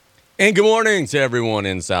And good morning to everyone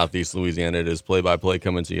in Southeast Louisiana. It is play-by-play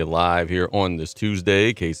coming to you live here on this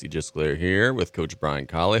Tuesday. Casey Gisclair here with Coach Brian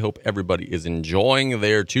Callais. Hope everybody is enjoying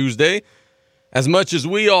their Tuesday as much as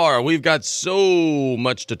we are. We've got so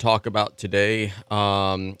much to talk about today,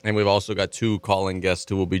 and we've also got two calling guests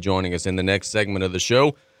who will be joining us in the next segment of the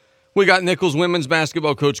show. We got Nicholls women's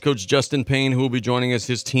basketball coach Justin Payne, who will be joining us.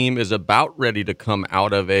 His team is about ready to come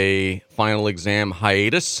out of a final exam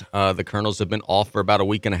hiatus. The Colonels have been off for about a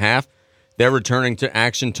week and a half. They're returning to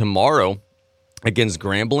action tomorrow against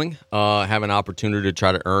Grambling, have an opportunity to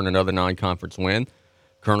try to earn another non-conference win.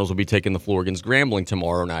 Colonels will be taking the floor against Grambling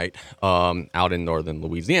tomorrow night out in northern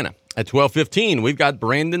Louisiana. At 12:15, we've got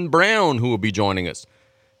Brandon Brown, who will be joining us.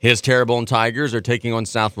 His Terrebonne Tigers are taking on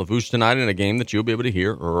South Lafourche tonight in a game that you'll be able to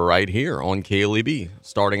hear right here on KLEB,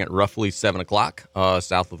 starting at roughly 7 o'clock.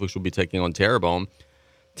 South Lafourche will be taking on Terrebonne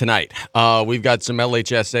tonight. We've got some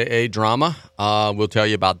LHSAA drama. We'll tell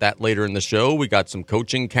you about that later in the show. We got some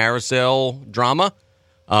coaching carousel drama.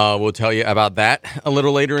 We'll tell you about that a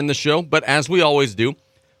little later in the show. But as we always do,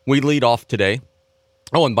 we lead off today.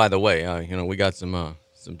 Oh, and by the way, we got some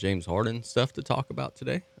James Harden stuff to talk about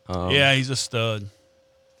today. Yeah, he's a stud.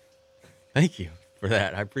 Thank you for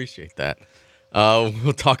that. I appreciate that.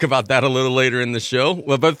 We'll talk about that a little later in the show.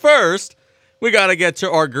 Well, but first, we got to get to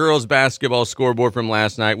our girls' basketball scoreboard from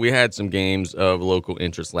last night. We had some games of local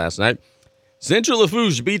interest last night. Central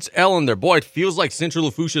Lafourche beats Ellender. Boy, it feels like Central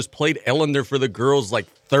Lafourche has played Ellender for the girls like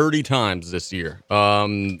 30 times this year.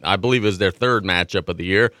 I believe it was their third matchup of the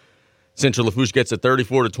year. Central Lafourche gets a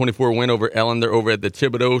 34-24 win over Ellender over at the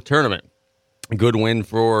Thibodaux tournament. Good win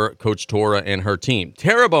for Coach Tora and her team.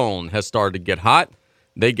 Terrebonne has started to get hot.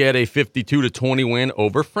 They get a 52-20 win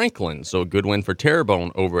over Franklin. So a good win for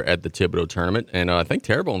Terrebonne over at the Thibodaux tournament. And I think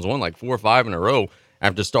Terrebonne's won like 4 or 5 in a row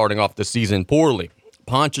after starting off the season poorly.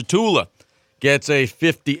 Ponchatoula gets a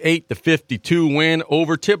 58-52 win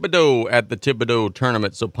over Thibodaux at the Thibodaux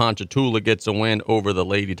tournament. So Ponchatoula gets a win over the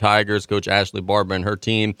Lady Tigers. Coach Ashley Barber and her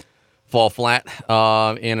team fall flat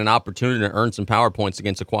in an opportunity to earn some power points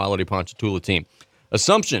against a quality Ponchatoula team.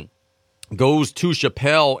 Assumption goes to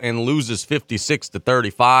Chappelle and loses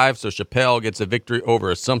 56-35. So Chappelle gets a victory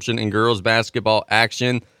over Assumption in girls basketball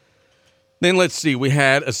action. Then let's see. We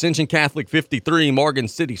had Ascension Catholic 53, Morgan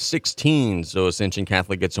City 16. So Ascension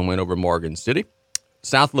Catholic gets a win over Morgan City.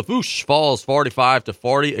 South Lafourche falls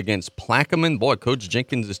 45-40 against Plaquemine. Boy, Coach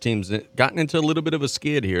Jenkins' team's gotten into a little bit of a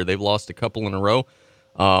skid here. They've lost a couple in a row.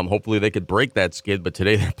 Hopefully they could break that skid, but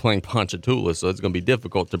today they're playing Ponchatoula, so it's going to be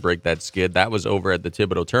difficult to break that skid. That was over at the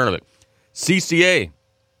Thibodaux tournament. CCA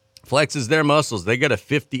flexes their muscles. They get a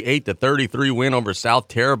 58-33 win over South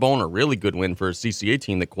Terrebonne, a really good win for a CCA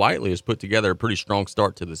team that quietly has put together a pretty strong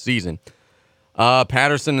start to the season.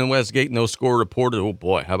 Patterson and Westgate, no score reported. Oh,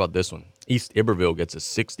 boy, how about this one? East Iberville gets a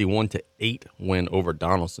 61-8 win over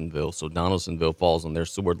Donaldsonville, so Donaldsonville falls on their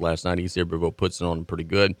sword last night. East Iberville puts it on pretty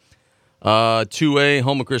good. 2A,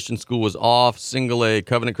 Houma Christian School was off. Single A,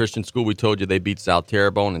 Covenant Christian School, we told you they beat South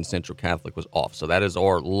Terrebonne, and Central Catholic was off. So that is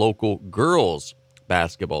our local girls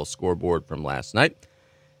basketball scoreboard from last night.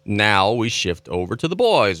 Now we shift over to the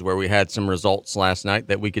boys, where we had some results last night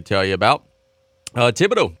that we could tell you about.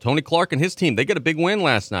 Thibodaux, Tony Clark and his team, they get a big win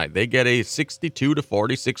last night. They get a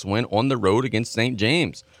 62-46 win on the road against St.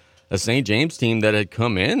 James. A St. James team that had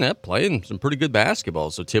come in playing some pretty good basketball.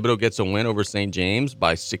 So Thibodaux gets a win over St. James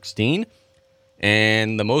by 16.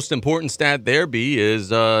 And the most important stat there, B,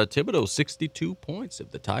 is Thibodaux 62 points.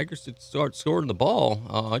 If the Tigers start scoring the ball,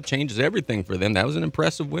 it changes everything for them. That was an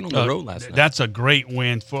impressive win on the road last night. That's a great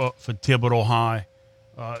win for Thibodaux High,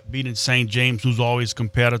 beating St. James, who's always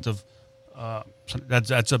competitive.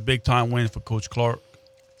 That's a big-time win for Coach Clark.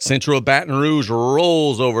 Central Baton Rouge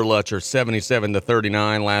rolls over Lutcher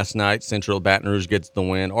 77-39 last night. Central Baton Rouge gets the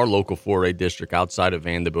win. Our local 4A district outside of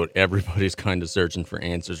Vanderbilt, everybody's kind of searching for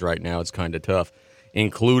answers right now. It's kind of tough,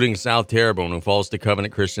 including South Terrebonne, who falls to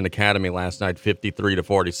Covenant Christian Academy last night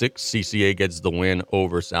 53-46. CCA gets the win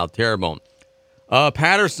over South Terrebonne.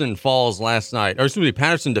 Patterson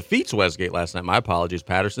Patterson defeats Westgate last night. My apologies,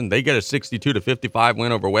 Patterson. They get a 62-55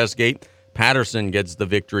 win over Westgate. Patterson gets the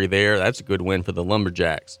victory there. That's a good win for the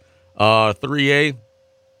Lumberjacks. 3A,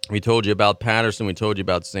 we told you about Patterson. We told you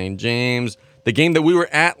about St. James. The game that we were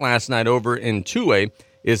at last night over in 2A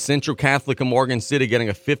is Central Catholic of Morgan City getting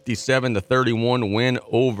a 57-31 win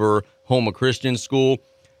over Houma Christian School.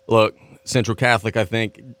 Look, Central Catholic, I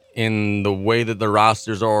think, in the way that the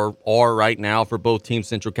rosters are right now for both teams,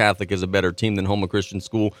 Central Catholic is a better team than Houma Christian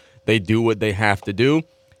School. They do what they have to do.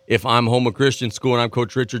 If I'm Houma Christian School and I'm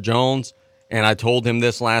Coach Richard Jones, and I told him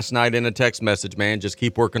this last night in a text message, man, just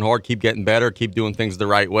keep working hard, keep getting better, keep doing things the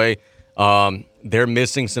right way. They're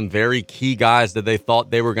missing some very key guys that they thought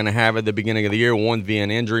they were going to have at the beginning of the year, one via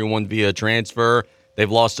an injury, one via transfer. They've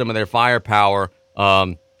lost some of their firepower.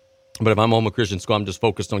 But if I'm Houma Christian School, I'm just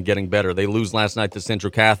focused on getting better. They lose last night to Central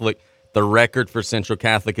Catholic. The record for Central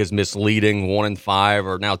Catholic is misleading, 1-5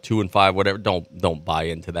 or now 2-5, whatever. Don't buy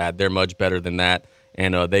into that. They're much better than that.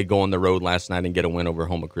 And they go on the road last night and get a win over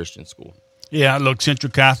Houma Christian School. Yeah, look,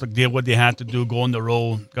 Central Catholic did what they had to do, go on the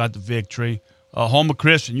road, got the victory. Houma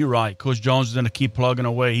Christian, you're right. Coach Jones is going to keep plugging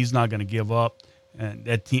away. He's not going to give up. And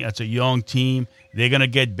that team, that's a young team. They're going to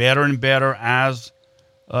get better and better as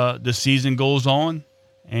the season goes on.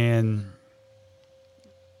 And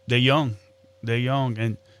they're young. They're young.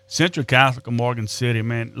 And Central Catholic of Morgan City,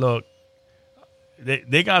 man, look,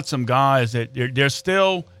 they got some guys that they're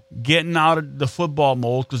still getting out of the football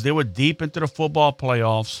mold because they were deep into the football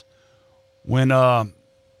playoffs. When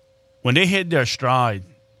they hit their stride,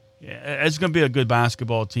 it's going to be a good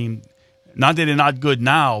basketball team. Not that they're not good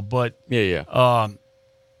now, but they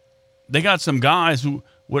got some guys who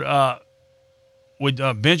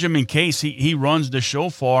with Benjamin Case, he runs the show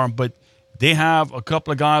for them, but they have a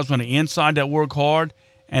couple of guys on the inside that work hard,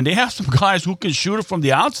 and they have some guys who can shoot it from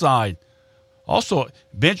the outside. Also,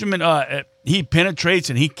 Benjamin, he penetrates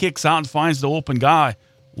and he kicks out and finds the open guy,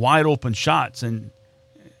 wide open shots, and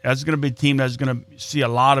that's going to be a team that's going to see a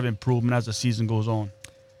lot of improvement as the season goes on.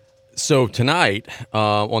 So tonight,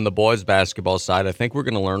 on the boys basketball side, I think we're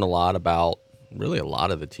going to learn a lot about really a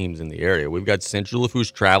lot of the teams in the area. We've got Central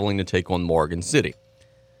Lafourche traveling to take on Morgan City.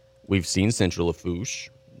 We've seen Central Lafourche.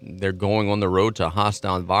 They're going on the road to a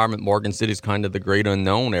hostile environment. Morgan City's kind of the great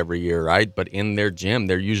unknown every year, right? But in their gym,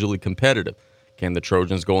 they're usually competitive. Can the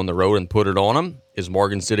Trojans go on the road and put it on them? Is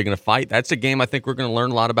Morgan City going to fight? That's a game I think we're going to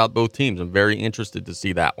learn a lot about both teams. I'm very interested to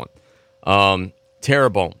see that one.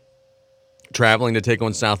 Terrebonne traveling to take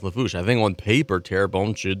on South Lafourche. I think on paper,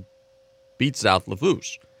 Terrebonne should beat South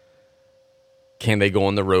Lafourche. Can they go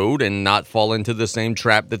on the road and not fall into the same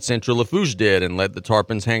trap that Central Lafourche did and let the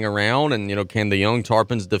Tarpons hang around? And, can the young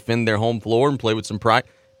Tarpons defend their home floor and play with some pride?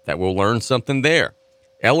 That we'll learn something there.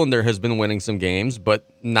 Ellender has been winning some games, but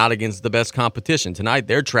not against the best competition. Tonight,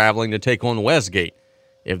 they're traveling to take on Westgate.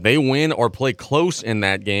 If they win or play close in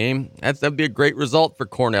that game, that'd be a great result for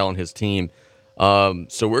Cornell and his team.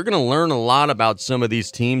 So we're going to learn a lot about some of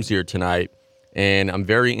these teams here tonight, and I'm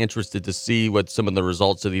very interested to see what some of the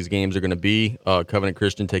results of these games are going to be. Covenant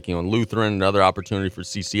Christian taking on Lutheran, another opportunity for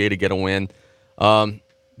CCA to get a win.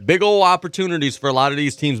 Big old opportunities for a lot of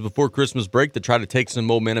these teams before Christmas break to try to take some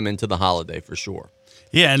momentum into the holiday for sure.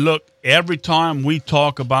 Yeah, and look, every time we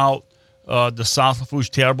talk about the South Lafourche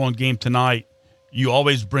Terrebonne game tonight, you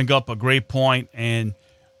always bring up a great point and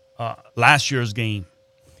last year's game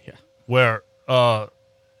where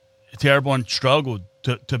Terrebonne struggled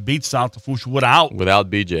to beat South Lafourche without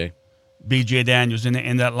BJ Daniels in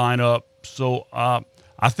that lineup. So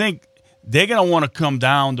I think they're going to want to come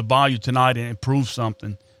down to Bayou tonight and improve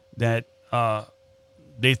something that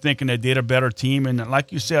they thinking that they're a better team. And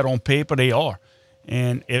like you said, on paper, they are.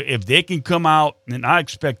 And if they can come out, and I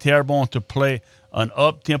expect Terrebonne to play an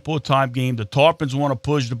up-tempo type game. The Tarpons want to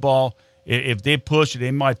push the ball. If they push it,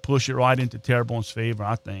 they might push it right into Terrebonne's favor,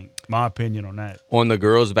 I think. My opinion on that. On the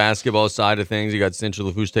girls' basketball side of things, you got Central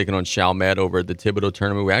Lafourche taking on Chalmette over at the Thibodeau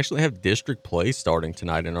tournament. We actually have district play starting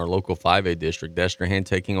tonight in our local 5A district. Destrehan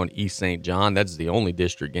taking on East St. John. That's the only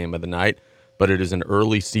district game of the night, but it is an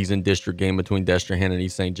early season district game between Destrehan and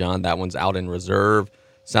East St. John. That one's out in reserve.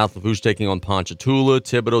 South Lafourche taking on Ponchatoula.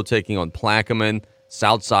 Thibodeau taking on Plaquemine.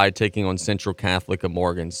 Southside taking on Central Catholic of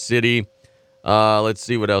Morgan City. Let's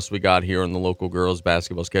see what else we got here on the local girls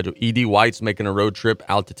basketball schedule. E.D. White's making a road trip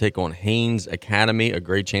out to take on Haynes Academy. A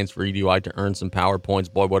great chance for E.D. White to earn some power points.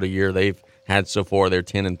 Boy, what a year they've had so far. They're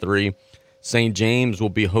 10-3. St. James will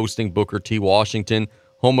be hosting Booker T. Washington.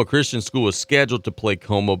 Houma Christian School is scheduled to play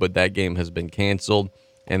Como, but that game has been canceled.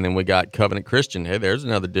 And then we got Covenant Christian. Hey, there's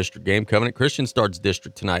another district game. Covenant Christian starts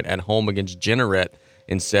district tonight at home against Jeanneret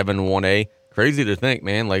in 7-1A. Crazy to think,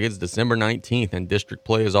 man. Like, it's December 19th, and district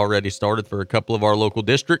play has already started for a couple of our local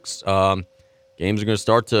districts. Games are going to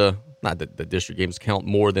start to, not that the district games count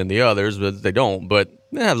more than the others, but they don't. But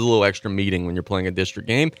it has a little extra meeting when you're playing a district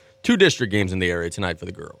game. 2 district games in the area tonight for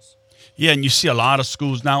the girls. Yeah, and you see a lot of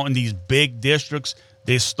schools now in these big districts.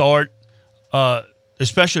 They start,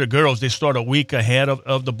 especially the girls, they start a week ahead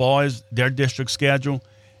of the boys, their district schedule.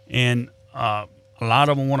 And a lot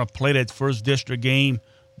of them want to play that first district game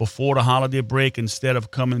before the holiday break instead of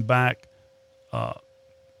coming back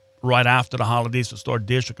right after the holidays to start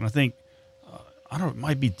district. And I think, I don't know, it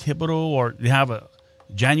might be Thibodeau, or they have a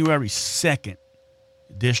January 2nd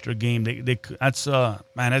district game.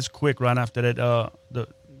 That's quick right after that.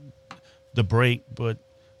 the break, but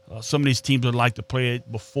some of these teams would like to play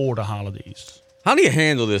it before the holidays. How do you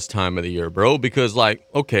handle this time of the year, bro? Because, like,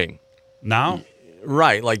 okay. Now?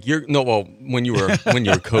 Right, like when you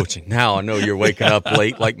were coaching. Now I know you're waking up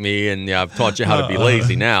late like me, and I've taught you how to be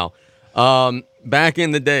lazy now. Back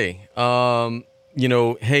in the day,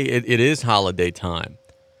 hey, it is holiday time,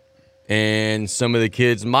 and some of the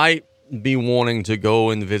kids might be wanting to go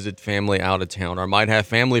and visit family out of town, or might have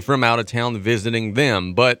family from out of town visiting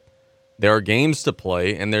them, but there are games to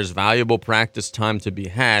play, and there's valuable practice time to be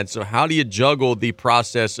had. So how do you juggle the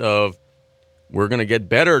process of we're going to get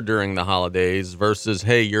better during the holidays versus,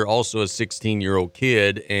 hey, you're also a 16-year-old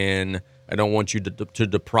kid, and I don't want you to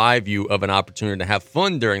deprive you of an opportunity to have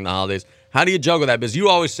fun during the holidays? How do you juggle that? Because you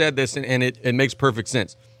always said this, and it makes perfect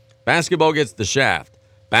sense. Basketball gets the shaft.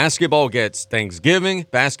 Basketball gets Thanksgiving.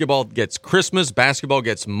 Basketball gets Christmas. Basketball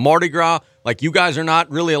gets Mardi Gras. Like, you guys are not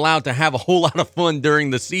really allowed to have a whole lot of fun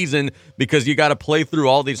during the season because you got to play through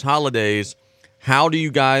all these holidays. How do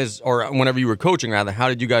you guys, or whenever you were coaching, rather, how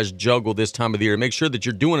did you guys juggle this time of the year to make sure that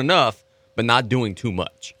you're doing enough but not doing too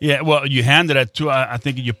much? Yeah, well, you handed that to, I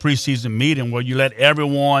think, in your preseason meeting where you let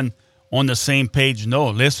everyone on the same page know,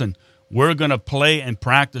 listen, we're going to play and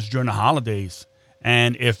practice during the holidays.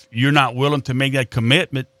 And if you're not willing to make that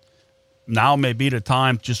commitment, now may be the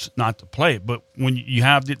time just not to play. But when you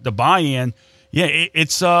have the buy-in,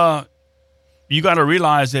 it's you got to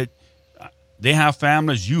realize that they have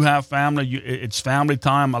families, you have family, it's family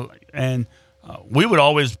time. And we would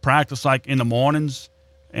always practice like in the mornings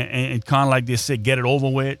and kind of like they said, get it over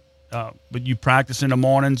with. But you practice in the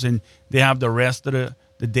mornings and they have the rest of the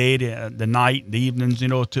day, the night, the evenings,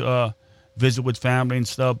 to visit with family and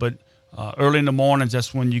stuff. But early in the mornings,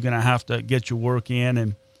 that's when you're going to have to get your work in.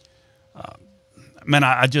 And,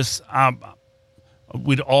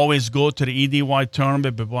 we'd always go to the EDY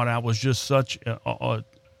tournament, but that was just such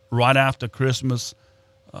right after Christmas,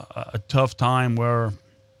 a tough time where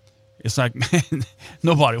it's like, man,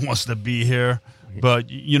 nobody wants to be here. But,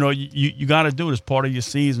 you got to do it as part of your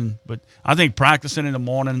season. But I think practicing in the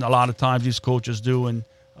morning, a lot of times these coaches do, and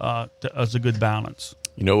it's a good balance.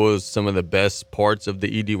 You know what was some of the best parts of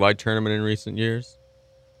the EDY tournament in recent years?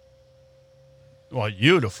 Well,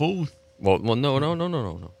 the food. Well,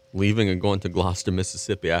 no. Leaving and going to Gloucester,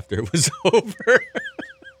 Mississippi after it was over.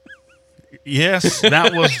 Yes,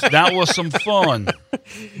 that was some fun.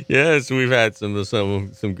 Yes, we've had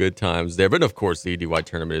some good times there. But, of course, the EDY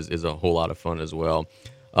tournament is a whole lot of fun as well.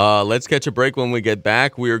 Let's catch a break. When we get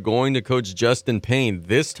back, we are going to Coach Justin Payne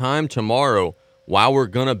this time tomorrow. While we're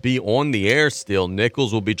going to be on the air still,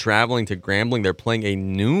 Nicholls will be traveling to Grambling. They're playing a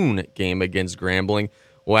noon game against Grambling.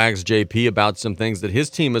 We'll ask JP about some things that his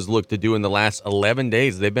team has looked to do in the last 11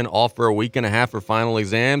 days. They've been off for a week and a half for final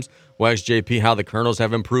exams. We'll ask JP how the Colonels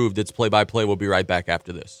have improved. It's play-by-play. We'll be right back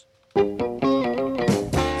after this.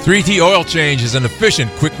 3T Oil Change is an efficient,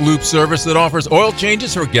 quick lube service that offers oil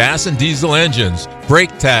changes for gas and diesel engines,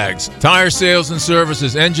 brake tags, tire sales and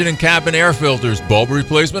services, engine and cabin air filters, bulb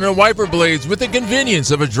replacement, and wiper blades with the convenience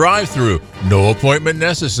of a drive-through. No appointment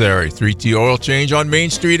necessary. 3T Oil Change on Main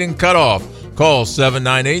Street in Cutoff. Call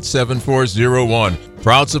 798-7401.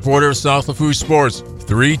 Proud supporter of South Lafourche sports.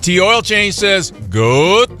 3T Oil Change says,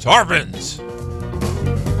 go Tarpons!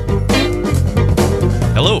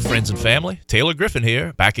 Hello, friends and family. Taylor Griffin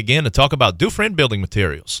here, back again to talk about Dufresne Building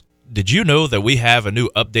Materials. Did you know that we have a new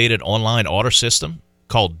updated online order system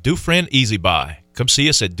called Dufresne Easy Buy? Come see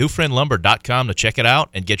us at DufresneLumber.com to check it out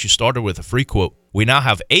and get you started with a free quote. We now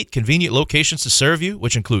have 8 convenient locations to serve you,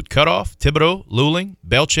 which include Cutoff, Thibodaux, Luling,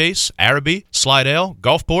 Bellchase, Araby, Slidell,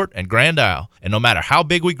 Gulfport, and Grand Isle. And no matter how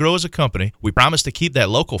big we grow as a company, we promise to keep that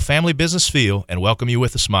local family business feel and welcome you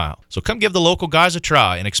with a smile. So come give the local guys a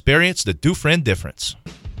try and experience the Dufresne difference.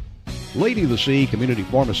 Lady of the Sea Community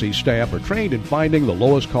Pharmacy staff are trained in finding the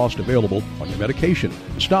lowest cost available on your medication.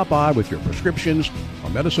 Stop by with your prescriptions or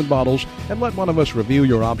medicine bottles and let one of us review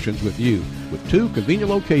your options with you. With 2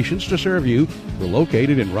 convenient locations to serve you, we're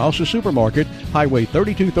located in Rouse's Supermarket, Highway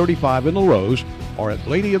 3235 in LaRose, or at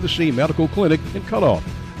Lady of the Sea Medical Clinic in Cutoff.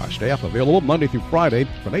 Our staff available Monday through Friday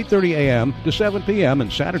from 8:30 a.m. to 7 p.m.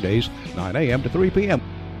 and Saturdays 9 a.m. to 3 p.m.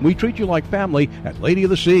 We treat you like family at Lady of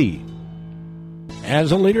the Sea.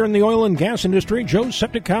 As a leader in the oil and gas industry, Joe's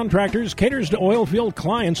Septic Contractors caters to oil field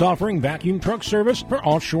clients offering vacuum truck service for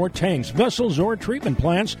offshore tanks, vessels, or treatment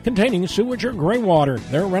plants containing sewage or gray water.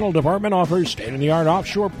 Their rental department offers state-of-the-art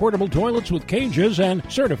offshore portable toilets with cages and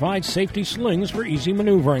certified safety slings for easy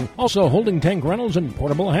maneuvering. Also holding tank rentals and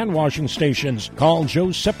portable hand washing stations. Call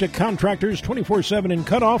Joe's Septic Contractors 24/7 in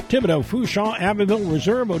Cutoff, Thibodaux, Fouchon, Abbeville,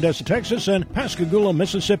 Reserve, Odessa, Texas, and Pascagoula,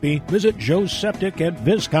 Mississippi. Visit Joe's Septic at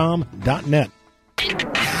viscom.net.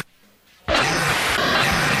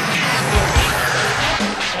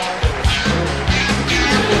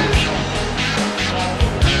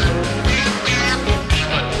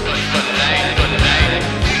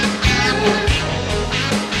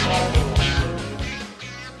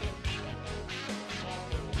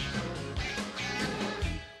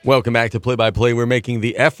 Welcome back to Play by Play. We're making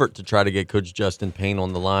the effort to try to get Coach Justin Payne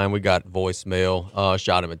on the line. We got voicemail,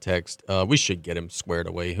 shot him a text. We should get him squared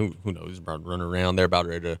away. Who knows? He's about to run around. They're about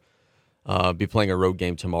ready to be playing a road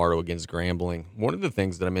game tomorrow against Grambling. One of the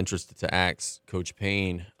things that I'm interested to ask Coach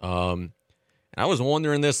Payne, and I was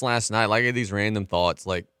wondering this last night, like I had these random thoughts,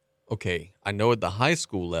 like, okay, I know at the high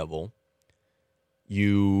school level,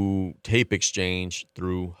 you tape exchange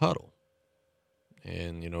through Huddle.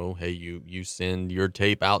 And, hey, you send your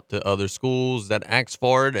tape out to other schools that ask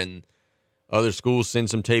for it, and other schools send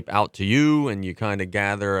some tape out to you, and you kind of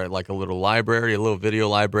gather like a little library, a little video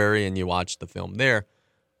library, and you watch the film there.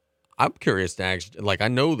 I'm curious to actually, like, I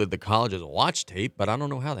know that the colleges watch tape, but I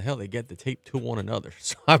don't know how the hell they get the tape to one another.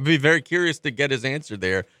 So I'd be very curious to get his answer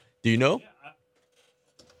there. Do you know?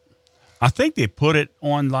 I think they put it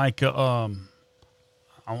on like I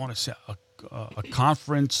want to say a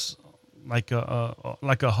conference, like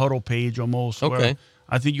a Huddle page almost. Okay. Where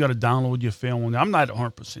I think you got to download your film on there. I'm not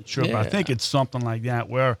 100% sure, but I Yeah. think it's something like that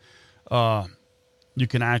where you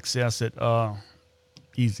can access it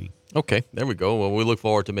easy. Okay, there we go. Well, we look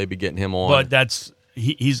forward to maybe getting him on. But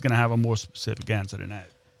he's going to have a more specific answer than that.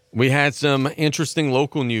 We had some interesting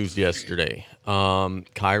local news yesterday.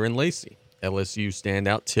 Kyron Lacey, LSU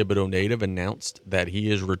standout Thibodeau native, announced that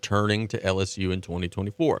he is returning to LSU in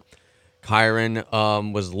 2024.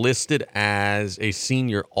 Kyron was listed as a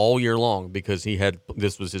senior all year long because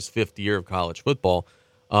this was his 5th year of college football.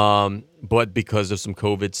 But because of some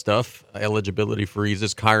COVID stuff, eligibility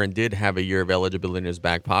freezes, Kyron did have a year of eligibility in his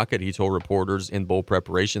back pocket. He told reporters in bowl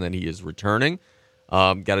preparation that he is returning.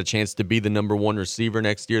 Got a chance to be the number 1 receiver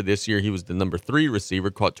next year. This year he was the number 3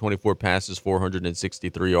 receiver, caught 24 passes,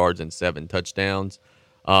 463 yards, and 7 touchdowns.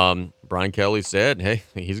 Brian Kelly said, hey,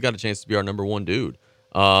 he's got a chance to be our number 1 dude.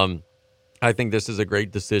 I think this is a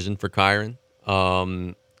great decision for Kyron.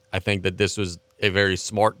 I think that this was a very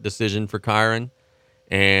smart decision for Kyron.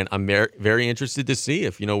 And I'm very interested to see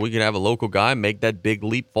if, we could have a local guy make that big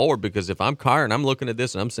leap forward. Because if I'm Kyron, I'm looking at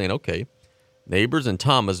this and I'm saying, okay, Neighbors and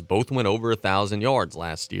Thomas both went over 1,000 yards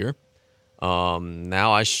last year.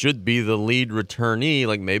 Now I should be the lead returnee.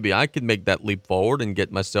 Like maybe I could make that leap forward and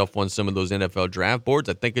get myself on some of those NFL draft boards.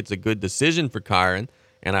 I think it's a good decision for Kyron.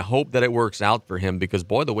 And I hope that it works out for him because,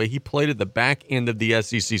 boy, the way he played at the back end of the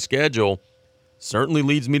SEC schedule certainly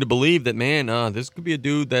leads me to believe that, man, this could be a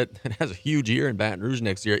dude that has a huge year in Baton Rouge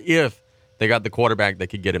next year if they got the quarterback that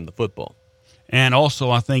could get him the football. And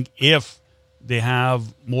also, I think if they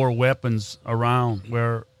have more weapons around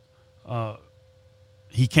where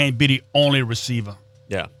he can't be the only receiver.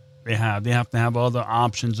 Yeah. They have to have other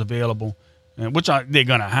options available, which they're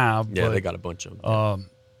going to have. Yeah, but, they got a bunch of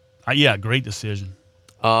them. Great decision.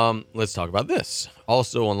 Let's talk about this.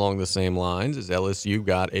 Also along the same lines is LSU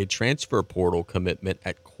got a transfer portal commitment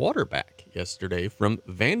at quarterback yesterday from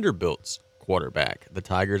Vanderbilt's quarterback. The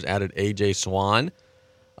Tigers added A.J. Swan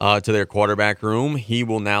to their quarterback room. He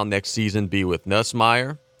will now next season be with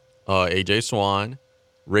Nussmeier, A.J. Swan,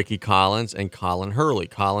 Ricky Collins, and Colin Hurley.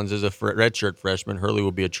 Collins is a redshirt freshman. Hurley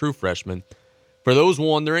will be a true freshman. For those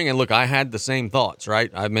wondering, and look, I had the same thoughts, right?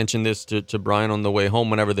 I mentioned this to Brian on the way home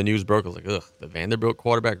whenever the news broke. I was like, ugh, the Vanderbilt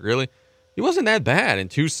quarterback, really? He wasn't that bad. In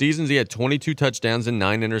 2 seasons, he had 22 touchdowns and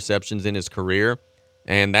 9 interceptions in his career.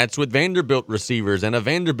 And that's with Vanderbilt receivers and a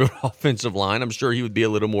Vanderbilt offensive line. I'm sure he would be a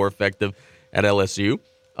little more effective at LSU.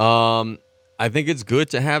 I think it's good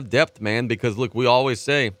to have depth, man, because, look, we always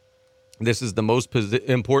say this is the most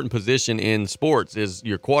important position in sports is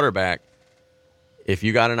your quarterback. If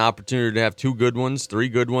you got an opportunity to have 2 good ones, 3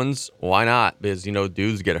 good ones, why not? Because,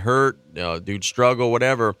 dudes get hurt, dudes struggle,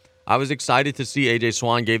 whatever. I was excited to see A.J.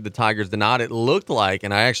 Swan gave the Tigers the nod. It looked like,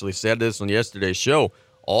 and I actually said this on yesterday's show,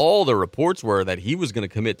 all the reports were that he was going to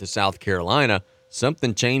commit to South Carolina.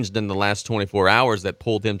 Something changed in the last 24 hours that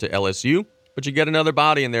pulled him to LSU. But you get another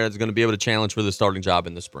body in there that's going to be able to challenge for the starting job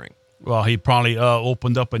in the spring. Well, he probably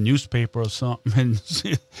opened up a newspaper or something and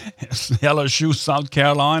LSU, South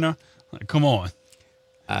Carolina. Like, come on.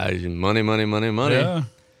 Money.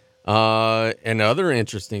 Yeah. Another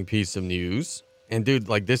interesting piece of news, and dude,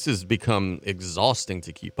 like this has become exhausting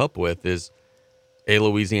to keep up with, is a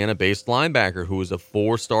Louisiana-based linebacker who was a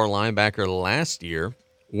 4-star linebacker last year,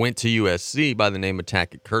 went to USC by the name of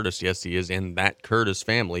Tackett Curtis. Yes, he is in that Curtis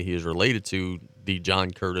family. He is related to the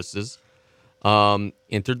John Curtises.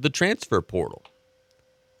 Entered the transfer portal.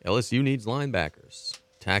 LSU needs linebackers.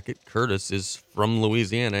 Tackett Curtis is from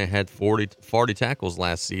Louisiana, had 40 tackles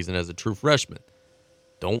last season as a true freshman.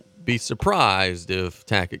 Don't be surprised if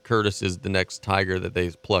Tackett Curtis is the next Tiger that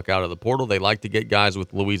they pluck out of the portal. They like to get guys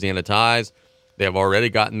with Louisiana ties. They have already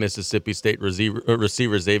gotten Mississippi State receiver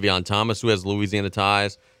Xavion Thomas, who has Louisiana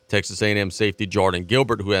ties. Texas A&M safety Jordan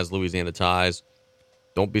Gilbert, who has Louisiana ties.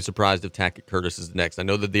 Don't be surprised if Tackett Curtis is next. I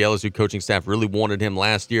know that the LSU coaching staff really wanted him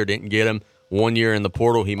last year, didn't get him. 1 year in the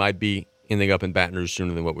portal, he might be ending up in Baton Rouge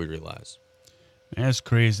sooner than what we realize. That's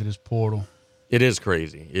crazy, this portal. It is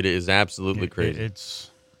crazy. It is absolutely crazy.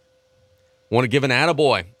 It's Want to give an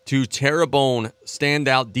attaboy to Terrebonne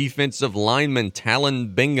standout defensive lineman Talon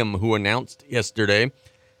Bingham, who announced yesterday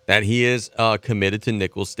that he is committed to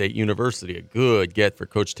Nicholls State University. A good get for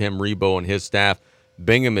Coach Tim Rebo and his staff.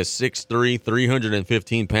 Bingham is 6'3",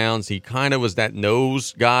 315 pounds. He kind of was that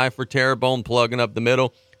nose guy for Terrebonne, plugging up the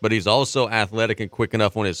middle, but he's also athletic and quick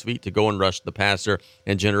enough on his feet to go and rush the passer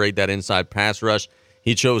and generate that inside pass rush.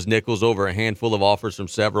 He chose Nicholls over a handful of offers from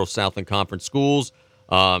several Southland Conference schools.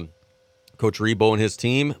 Coach Rebo and his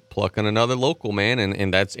team plucking another local man,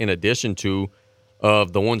 and that's in addition to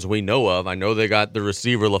of the ones we know of. I know they got the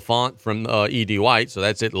receiver LaFont from E.D. White, so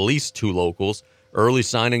that's at least 2 locals. Early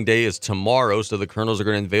signing day is tomorrow, so the Colonels are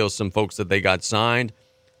going to unveil some folks that they got signed.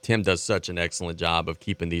 Tim does such an excellent job of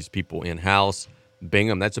keeping these people in-house.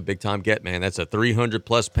 Bingham, that's a big-time get, man. That's a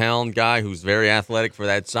 300-plus pound guy who's very athletic for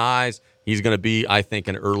that size. He's going to be, I think,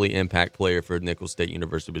 an early impact player for Nicholls State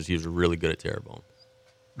University because he was really good at Terrebonne.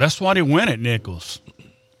 That's why they win at Nicholls.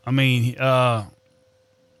 I mean,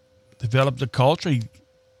 developed the culture. He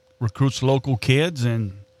recruits local kids,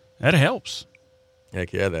 and that helps.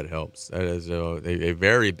 Heck yeah, that helps. That is a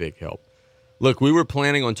very big help. Look, we were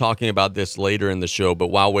planning on talking about this later in the show, but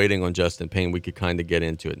while waiting on Justin Payne, we could kind of get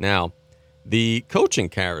into it now. The coaching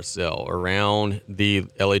carousel around the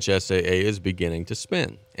LHSAA is beginning to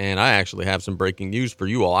spin, and I actually have some breaking news for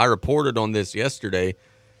you all. I reported on this yesterday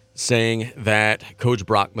saying that Coach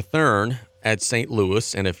Brock Mathern at St.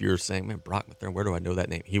 Louis, and if you're saying, man, Brock Mathern, where do I know that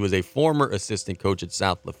name? He was a former assistant coach at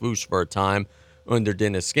South Lafourche for a time under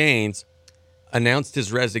Dennis Gaines, announced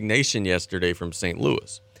his resignation yesterday from St.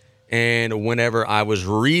 Louis. And whenever I was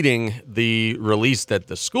reading the release that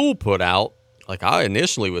the school put out, like I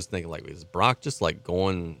initially was thinking, like, is Brock just like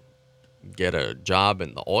going get a job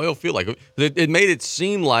in the oil field? Like it made it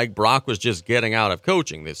seem like Brock was just getting out of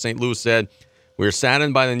coaching. That St. Louis said, "We're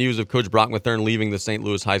saddened by the news of Coach Brock Mathern leaving the St.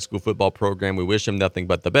 Louis high school football program. We wish him nothing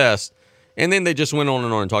but the best." And then they just went on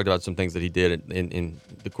and talked about some things that he did in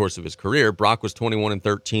the course of his career. Brock was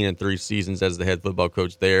 21-13 in 3 seasons as the head football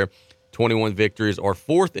coach there. 21 victories are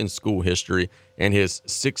 4th in school history, and his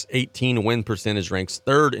 618 win percentage ranks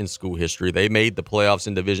 3rd in school history. They made the playoffs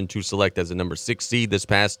in Division II Select as a number 6 seed this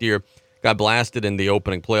past year. Got blasted in the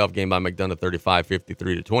opening playoff game by McDonough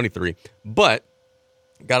 35-53-23. But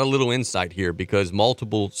got a little insight here because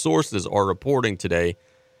multiple sources are reporting today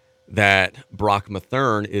that Brock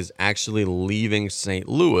Mathern is actually leaving St.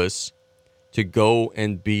 Louis to go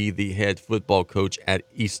and be the head football coach at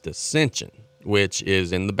East Ascension, which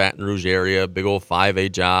is in the Baton Rouge area, big old 5A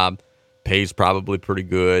job, pays probably pretty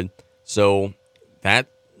good. So that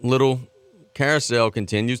little carousel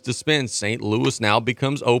continues to spin. St. Louis now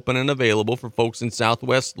becomes open and available for folks in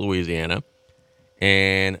Southwest Louisiana.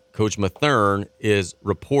 And Coach Mathern is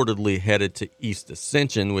reportedly headed to East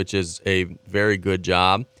Ascension, which is a very good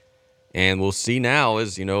job. And we'll see now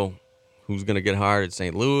is, who's going to get hired at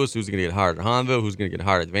St. Louis, who's going to get hired at Hahnville, who's going to get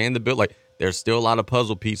hired at Vanderbilt. Like, there's still a lot of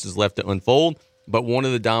puzzle pieces left to unfold, but one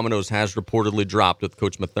of the dominoes has reportedly dropped with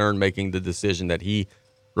Coach Mathern making the decision that he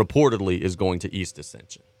reportedly is going to East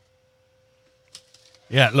Ascension.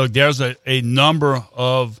 Yeah, look, there's a number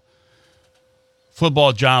of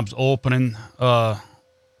football jobs opening.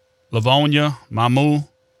 Livonia, Mamou,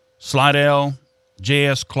 Slidell,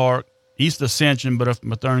 J.S. Clark, East Ascension, but if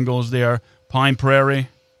Mathern goes there, Pine Prairie,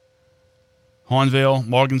 Hahnville,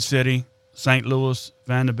 Morgan City, St. Louis,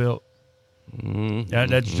 Vanderbilt.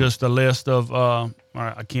 That's just a list of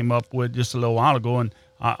I came up with just a little while ago, and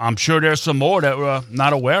I'm sure there's some more that we're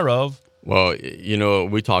not aware of. Well,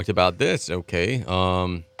 we talked about this, okay?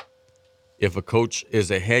 If a coach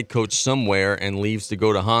is a head coach somewhere and leaves to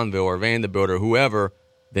go to Hahnville or Vanderbilt or whoever,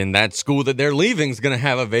 then that school that they're leaving is going to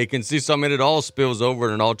have a vacancy. So, I mean, it all spills over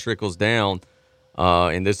and it all trickles down.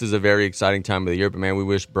 And this is a very exciting time of the year. But, man, we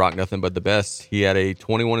wish Brock nothing but the best. He had a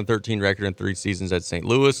 21-13 record in 3 seasons at St.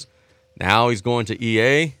 Louis. Now he's going to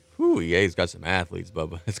EA. EA's got some athletes,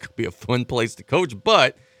 Bubba. It's going to be a fun place to coach.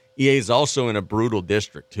 But EA's also in a brutal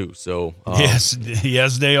district, too. So yes,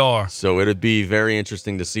 they are. So it'd be very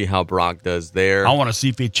interesting to see how Brock does there. I want to see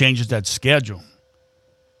if he changes that schedule.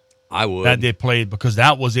 I would. That they played, because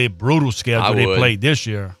that was a brutal schedule they played this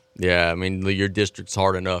year. Yeah, I mean, your district's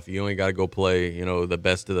hard enough. You ain't got to go play, the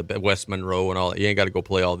best of the West Monroe and all. You ain't got to go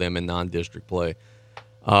play all them in non-district play.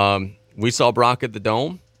 We saw Brock at the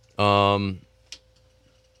Dome.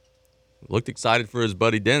 looked excited for his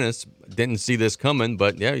buddy Dennis. Didn't see this coming,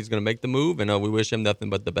 but yeah, he's going to make the move, and we wish him nothing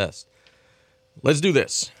but the best. Let's do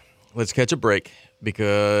this. Let's catch a break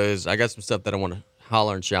because I got some stuff that I want to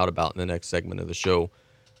holler and shout about in the next segment of the show.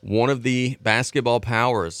 One of the basketball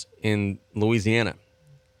powers in Louisiana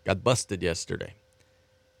got busted yesterday.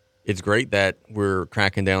 It's great that we're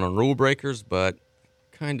cracking down on rule breakers, but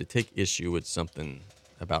kind of take issue with something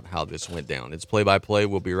about how this went down. It's play-by-play.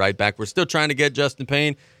 We'll be right back. We're still trying to get Justin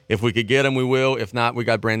Payne. If we could get him, we will. If not, we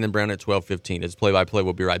got Brandon Brown at 12:15. It's play-by-play.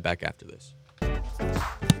 We'll be right back after this.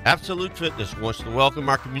 Absolute Fitness wants to welcome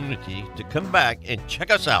our community to come back and check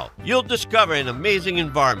us out. You'll discover an amazing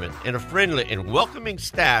environment and a friendly and welcoming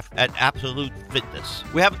staff at Absolute Fitness.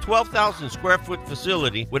 We have a 12,000 square foot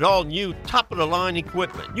facility with all new top-of-the-line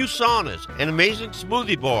equipment, new saunas, an amazing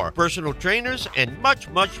smoothie bar, personal trainers, and much,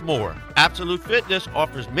 much more. Absolute Fitness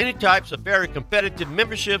offers many types of very competitive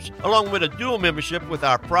memberships along with a dual membership with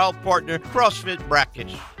our proud partner, CrossFit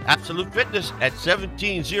Brackish. Absolute Fitness at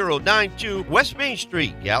 17092 West Main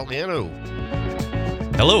Street, Galliano.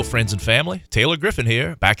 Hello, friends and family. Taylor Griffin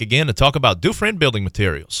here, back again to talk about Dufresne Building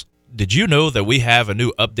Materials. Did you know that we have a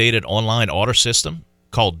new updated online order system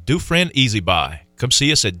called Dufresne Easy Buy? Come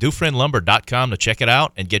see us at DufresneLumber.com to check it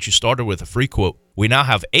out and get you started with a free quote. We now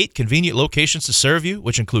have 8 convenient locations to serve you,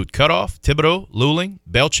 which include Cutoff, Thibodaux, Luling,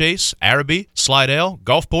 Bellchase, Araby, Slidell,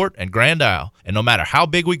 Gulfport, and Grand Isle. And no matter how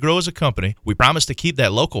big we grow as a company, we promise to keep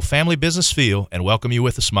that local family business feel and welcome you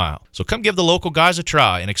with a smile. So come give the local guys a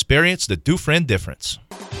try and experience the Dufresne difference.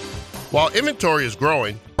 While inventory is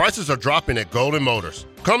growing, prices are dropping at Golden Motors.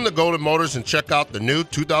 Come to Golden Motors and check out the new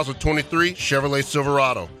 2023 Chevrolet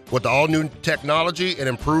Silverado with all-new technology and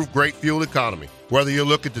improved great fuel economy. Whether you're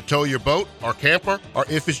looking to tow your boat or camper, or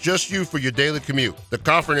if it's just you for your daily commute, the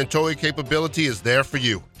comfort and towing capability is there for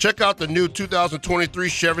you. Check out the new 2023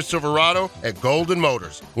 Chevy Silverado at Golden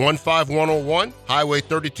Motors, 15101 Highway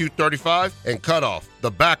 3235 and Cutoff,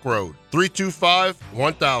 the back road,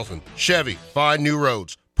 325-1000. Chevy, find new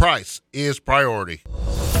roads. Price is priority.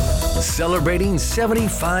 Celebrating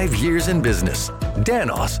 75 years in business,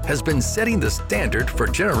 Danos has been setting the standard for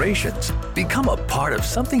generations. Become a part of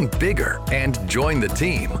something bigger and join the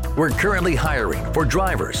team. We're currently hiring for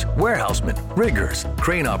drivers, warehousemen, riggers,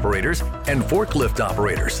 crane operators, and forklift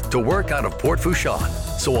operators to work out of Port Fourchon.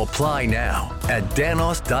 So apply now at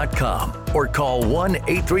danos.com or call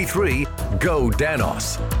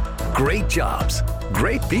 1-833-GO-DANOS. Great jobs,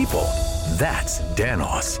 great people. That's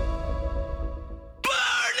Danos.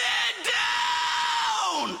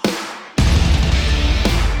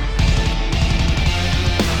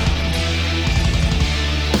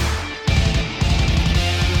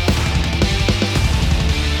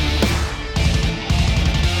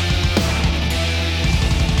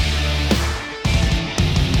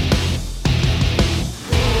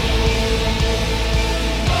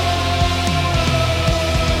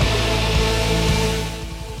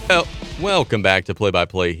 Welcome back to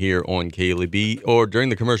Play-by-Play here on Callais. Or during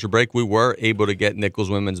the commercial break, we were able to get Nicholls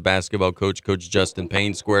women's basketball coach Justin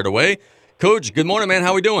Payne, squared away. Coach, good morning, man.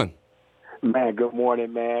 How we doing? Man, good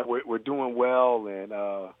morning, man. We're doing well, and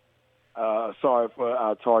sorry for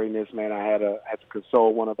our tardiness, man. I had to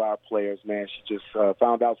console one of our players, man. She just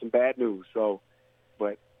found out some bad news.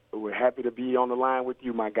 But we're happy to be on the line with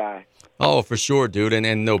you, my guy. Oh, for sure, dude,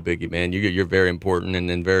 and no biggie, man. You're very important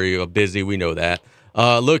and very busy. We know that.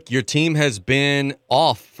 Look, your team has been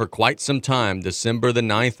off for quite some time. December the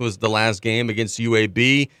 9th was the last game against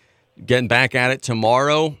UAB. Getting back at it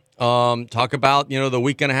tomorrow. Talk about, the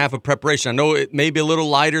week and a half of preparation. I know it may be a little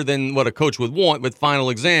lighter than what a coach would want with final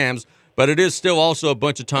exams, but it is still also a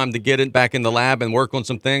bunch of time to get it back in the lab and work on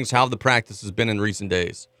some things. How the practice has been in recent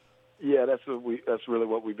days. Yeah, that's really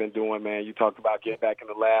what we've been doing, man. You talked about getting back in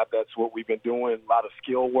the lab. That's what we've been doing. A lot of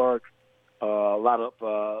skill work. A lot of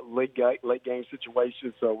late game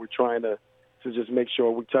situations, so we're trying to just make sure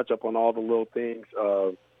we touch up on all the little things,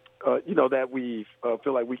 that we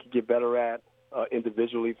feel like we could get better at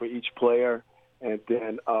individually for each player, and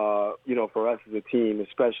then for us as a team,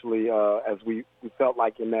 especially as we felt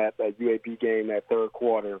like in that UAB game, that third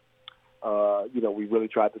quarter, we really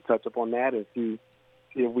tried to touch up on that and see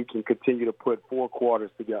if we can continue to put 4 quarters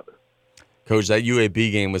together. Coach, that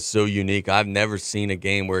UAB game was so unique. I've never seen a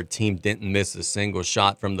game where a team didn't miss a single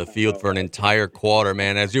shot from the field for an entire quarter,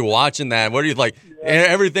 man. As you're watching that, what are you like? Yeah.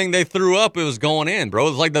 Everything they threw up, it was going in, bro. It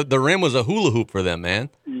was like the rim was a hula hoop for them, man.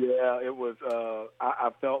 Yeah, it was. I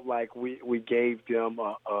felt like we gave them,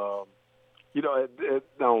 I don't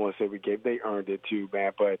want to say we gave. They earned it too,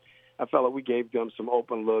 man. But I felt like we gave them some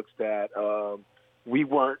open looks that we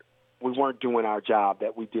weren't doing our job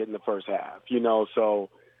that we did in the first half. So.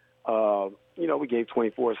 we gave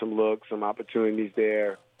 24 some looks, some opportunities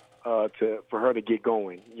there for her to get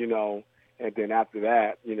going, and then after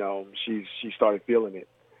that, she started feeling it,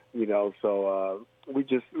 So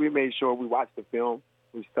we made sure we watched the film.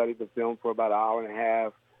 We studied the film for about an hour and a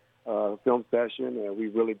half. Film session, and we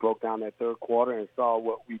really broke down that third quarter and saw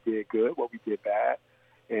what we did good, what we did bad.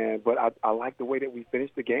 But I like the way that we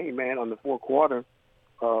finished the game, man. On the fourth quarter,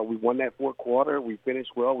 we won that fourth quarter. We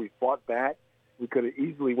finished well. We fought back. We could have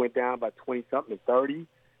easily went down by 20-something to 30,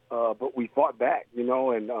 but we fought back, and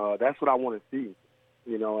that's what I want to see,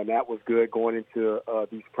 and that was good going into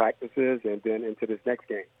these practices and then into this next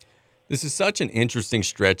game. This is such an interesting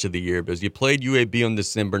stretch of the year because you played UAB on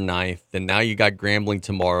December 9th, and now you got Grambling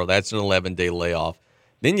tomorrow. That's an 11-day layoff.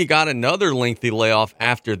 Then you got another lengthy layoff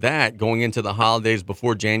after that going into the holidays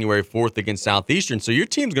before January 4th against Southeastern. So your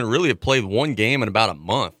team's going to really have played one game in about a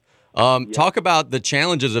month. Talk about the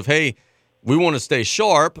challenges of, hey, we want to stay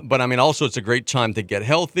sharp, but, also it's a great time to get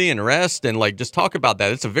healthy and rest, and, just talk about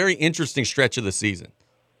that. It's a very interesting stretch of the season.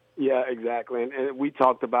 Yeah, exactly. And we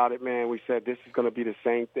talked about it, man. We said this is going to be the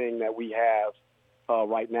same thing that we have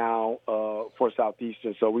right now for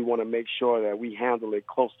Southeastern. So we want to make sure that we handle it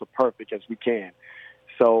close to perfect as we can.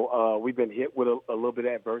 So we've been hit with a little bit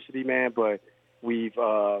of adversity, man. But we've,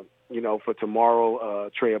 for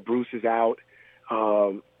tomorrow, Treya Bruce is out.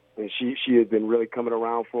 And she has been really coming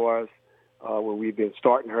around for us where we've been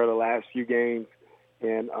starting her the last few games.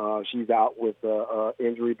 And she's out with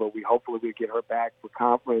injury, but hopefully we'll get her back for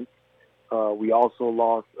conference. We also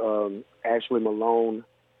lost Ashley Malone,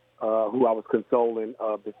 who I was consoling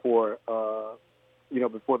before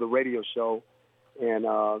the radio show,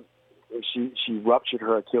 and she ruptured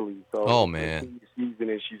her Achilles. So oh man, season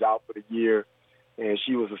and she's out for the year. And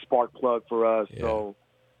she was a spark plug for us. Yeah. So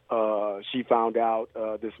she found out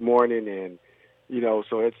this morning, and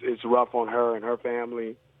so it's rough on her and her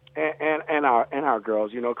family. And our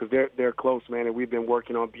girls, because they're close, man, and we've been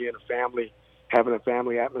working on being a family, having a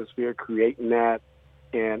family atmosphere, creating that,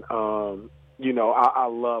 and I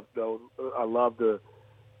love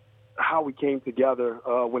how we came together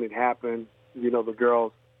when it happened. The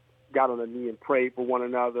girls got on a knee and prayed for one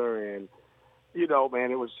another, and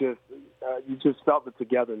man, it was just you just felt the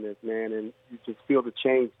togetherness, man, and you just feel the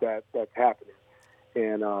change that's happening,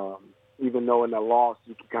 and even though in the loss,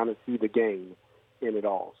 you can kind of see the gain in it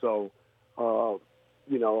all. So,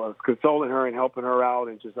 consoling her and helping her out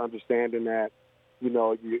and just understanding that,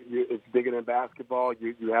 it's bigger than basketball.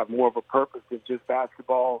 You have more of a purpose than just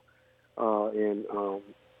basketball. But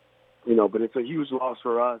it's a huge loss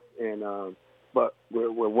for us. And, but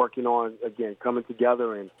we're working on, again, coming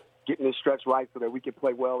together and getting this stretch right so that we can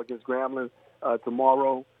play well against Grambling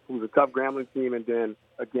tomorrow, who's a tough Grambling team, and then,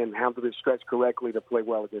 again, handle this stretch correctly to play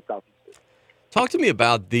well against Southeastern. Talk to me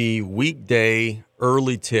about the weekday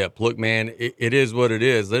early tip. Look, man, it is what it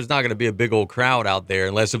is. There's not going to be a big old crowd out there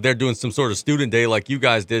unless if they're doing some sort of student day like you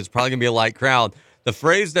guys did. It's probably going to be a light crowd. The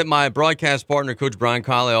phrase that my broadcast partner, Coach Brian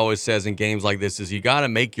Callais, always says in games like this is you got to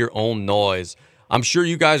make your own noise. I'm sure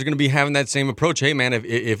you guys are going to be having that same approach. Hey, man,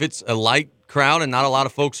 if it's a light crowd and not a lot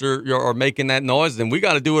of folks are making that noise, then we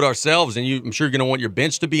got to do it ourselves. And I'm sure you're going to want your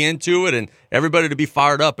bench to be into it and everybody to be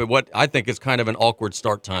fired up at what I think is kind of an awkward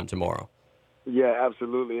start time tomorrow. Yeah,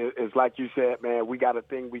 absolutely. It's like you said, man, we got a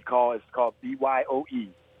thing it's called BYOE,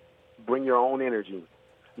 bring your own energy,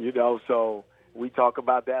 so we talk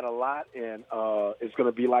about that a lot, and it's going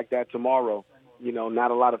to be like that tomorrow.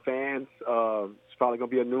 Not a lot of fans. It's probably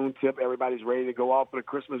going to be a noon tip. Everybody's ready to go off for the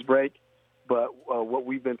Christmas break, but what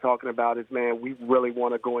we've been talking about is, man, we really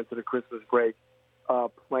want to go into the Christmas break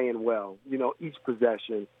playing well, each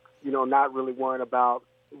possession, not really worrying about,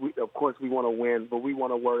 of course, we want to win, but we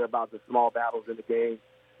want to worry about the small battles in the game,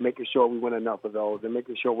 making sure we win enough of those, and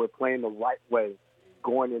making sure we're playing the right way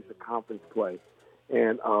going into conference play.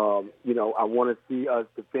 And, I want to see us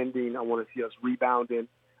defending. I want to see us rebounding.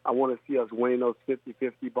 I want to see us winning those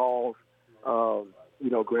 50-50 balls.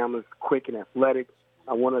 Grambling's quick and athletic.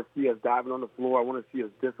 I want to see us diving on the floor. I want to see us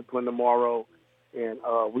disciplined tomorrow. And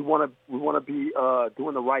we want to be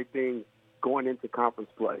doing the right thing going into conference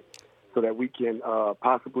play, so that we can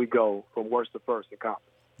possibly go from worst to first in conference.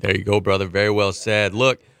 There you go, brother. Very well said.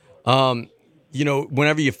 Look,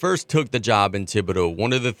 whenever you first took the job in Thibodaux,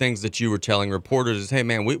 one of the things that you were telling reporters is, hey,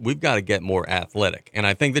 man, we've got to get more athletic. And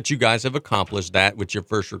I think that you guys have accomplished that with your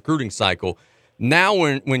first recruiting cycle. Now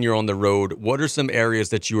when you're on the road, what are some areas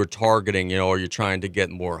that you are targeting? Are you trying to get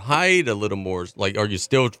more height, a little more, are you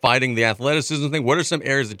still fighting the athleticism thing? What are some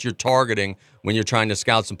areas that you're targeting when you're trying to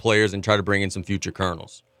scout some players and try to bring in some future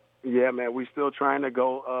Colonels? Yeah, man, we're still trying to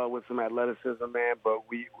go with some athleticism, man, but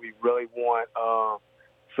we really want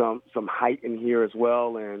some height in here as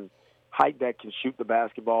well. And, height that can shoot the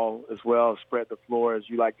basketball as well, spread the floor as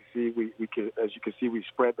you like to see. As you can see, we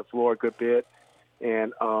spread the floor a good bit,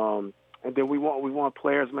 and then we want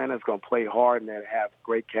players, man, that's going to play hard and that have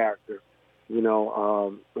great character,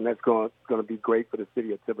 and that's going to be great for the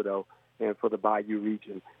city of Thibodaux and for the Bayou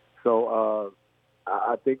region. So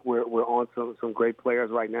I think we're on some great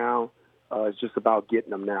players right now. It's just about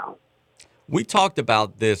getting them now. We talk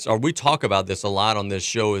about this a lot on this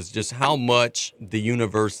show, is just how much the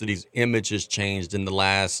university's image has changed in the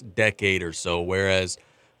last decade or so. Whereas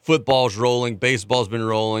football's rolling, baseball's been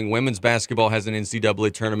rolling, women's basketball has an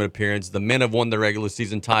NCAA tournament appearance, the men have won the regular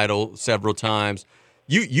season title several times.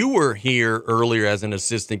 You were here earlier as an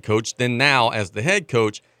assistant coach, then now as the head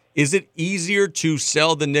coach. Is it easier to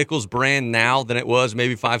sell the Nicholls brand now than it was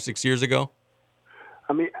maybe 5-6 years ago?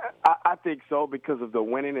 I mean, I think so because of the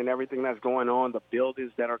winning and everything that's going on, the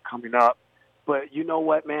buildings that are coming up. But you know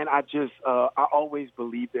what, man? I always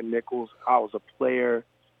believed in Nicholls. I was a player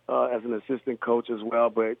as an assistant coach as well.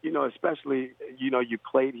 But, especially, you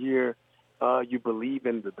played here. You believe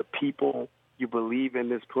in the people. You believe in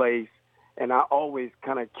this place. And I always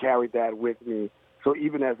kind of carried that with me. So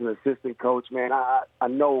even as an assistant coach, man, I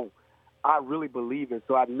know I really believe it.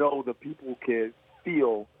 So I know the people can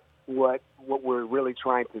feel what we're really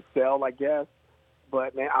trying to sell, I guess.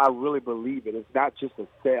 But, man, I really believe it. It's not just a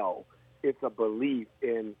sell. It's a belief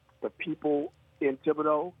in the people in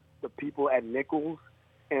Thibodaux, the people at Nicholls,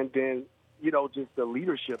 and then, just the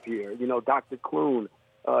leadership here. Dr. Kloon,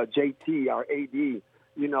 JT, our AD,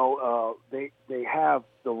 they have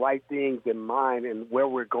the right things in mind and where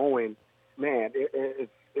we're going. Man,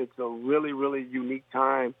 it's a really, really unique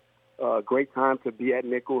time, great time to be at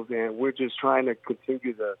Nicholls, and we're just trying to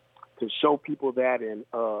continue to show people that, and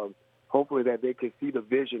hopefully that they can see the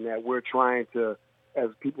vision that we're trying to, as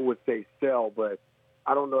people would say, sell. But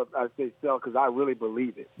I don't know if I say sell because I really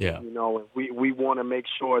believe it. Yeah. And we want to make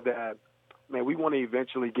sure that, man, we want to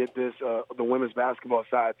eventually get this the women's basketball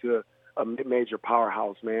side to a mid-major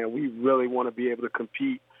powerhouse. Man, we really want to be able to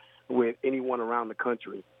compete with anyone around the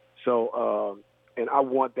country. So, and I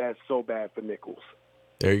want that so bad for Nicholls.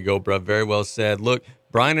 There you go, bro. Very well said. Look,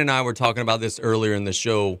 Brian and I were talking about this earlier in the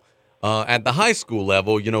show. At the high school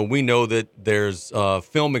level, we know that there's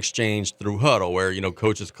film exchange through Huddle where,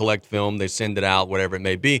 coaches collect film, they send it out, whatever it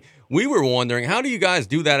may be. We were wondering, how do you guys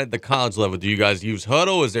do that at the college level? Do you guys use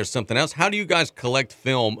Huddle? Is there something else? How do you guys collect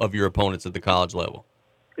film of your opponents at the college level?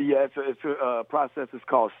 Yeah, it's a process. It's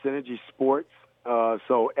called Synergy Sports.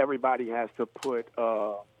 So everybody has to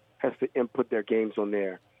input their games on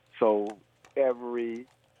there. So every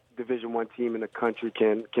Division I team in the country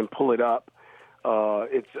can pull it up.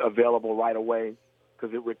 It's available right away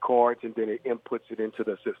because it records and then it inputs it into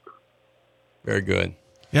the system. Very good.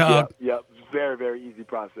 Yeah. Very, very easy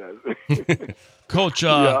process. Coach,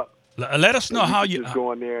 let us know how you just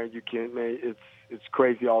go in there and you can. Man, it's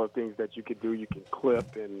crazy all the things that you can do. You can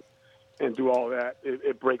clip and do all that.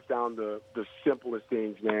 It breaks down the simplest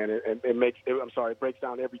things, man. It breaks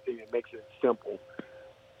down everything and makes it simple.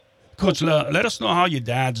 Coach, let us know how your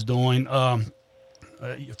dad's doing.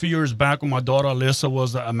 A few years back when my daughter Alyssa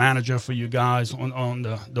was a manager for you guys on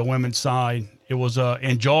the women's side, it was a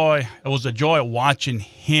joy watching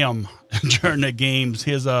him during the games,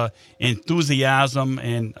 his enthusiasm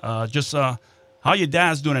and just how your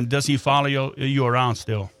dad's doing, and does he follow you around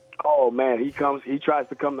still? Oh, man, he tries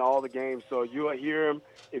to come to all the games, so you'll hear him.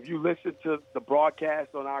 If you listen to the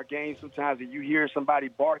broadcast on our games sometimes and you hear somebody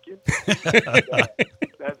barking,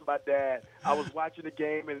 that's my dad. I was watching the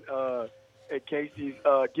game and Casey's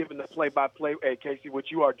giving the play-by-play. Hey, Casey,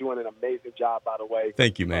 what you are doing an amazing job, by the way.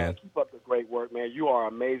 Thank you, man. Keep up the great work, man. You are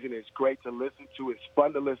amazing. It's great to listen to. It's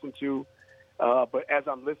fun to listen to. But as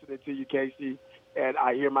I'm listening to you, Casey, and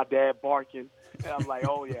I hear my dad barking, and I'm like,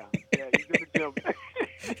 oh, yeah, he's in the gym.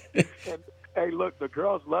 And, hey, look, the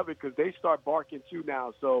girls love it because they start barking, too,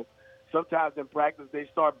 now. So sometimes in practice they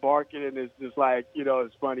start barking, and it's just like,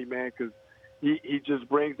 it's funny, man, because he just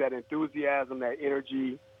brings that enthusiasm, that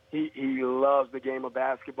energy. He loves the game of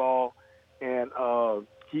basketball, and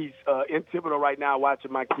he's in Thibodaux right now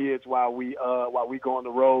watching my kids while we go on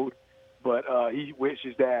the road. But he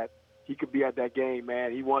wishes that he could be at that game,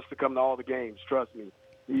 man. He wants to come to all the games. Trust me,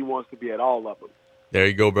 he wants to be at all of them. There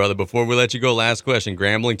you go, brother. Before we let you go, last question.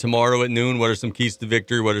 Grambling tomorrow at noon. What are some keys to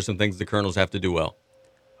victory? What are some things the Colonels have to do well?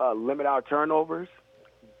 Limit our turnovers,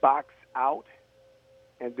 box out,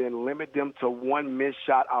 and then limit them to one missed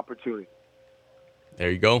shot opportunity. There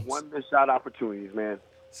you go. One missed shot opportunities, man.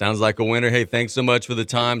 Sounds like a winner. Hey, thanks so much for the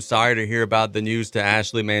time. Sorry to hear about the news to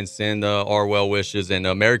Ashley, man. Send our well wishes, and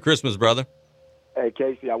Merry Christmas, brother. Hey,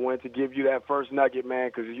 Casey, I wanted to give you that first nugget, man,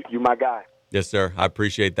 because you're my guy. Yes, sir. I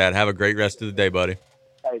appreciate that. Have a great rest of the day, buddy.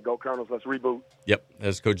 Hey, go Colonels. Let's reboot. Yep.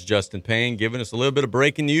 That's Coach Justin Payne giving us a little bit of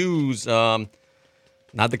breaking news.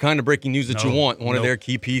 Not the kind of breaking news that you want. One of their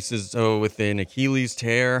key pieces with an Achilles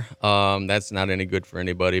tear. That's not any good for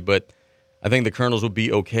anybody. But I think the Colonels will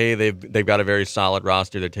be okay. They've got a very solid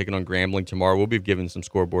roster. They're taking on Grambling tomorrow. We'll be giving some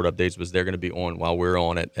scoreboard updates, but they're going to be on while we're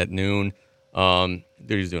on at noon.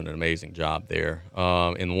 They're doing an amazing job there.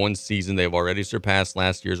 In one season, they've already surpassed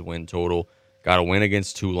last year's win total. Got a win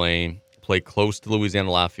against Tulane. Played close to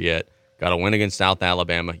Louisiana Lafayette. Got a win against South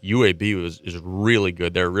Alabama. UAB is really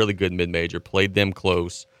good. They're a really good mid-major. Played them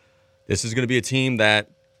close. This is going to be a team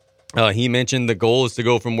that he mentioned the goal is to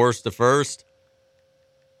go from worst to first.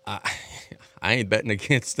 I ain't betting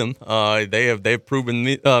against them. They've proven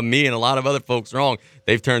me and a lot of other folks wrong.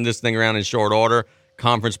 They've turned this thing around in short order.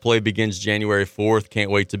 Conference play begins January 4th.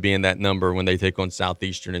 Can't wait to be in that number when they take on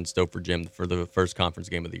Southeastern and Stopher Gym for the first conference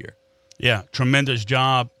game of the year. Yeah, tremendous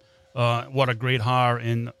job. What a great hire,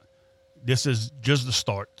 and this is just the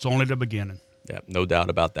start. It's only the beginning. Yeah, no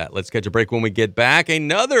doubt about that. Let's catch a break. When we get back,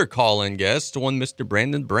 another call-in guest, one Mr.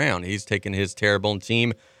 Brandon Brown. He's taking his Terrebonne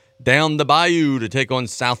team down the bayou to take on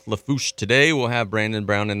South Lafourche today. We'll have Brandon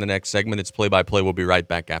Brown in the next segment. It's play-by-play. We'll be right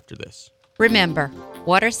back after this. Remember,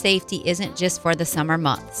 water safety isn't just for the summer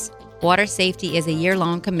months. Water safety is a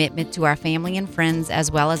year-long commitment to our family and friends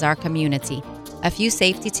as well as our community. A few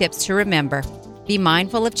safety tips to remember. Be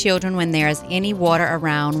mindful of children when there is any water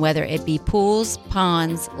around, whether it be pools,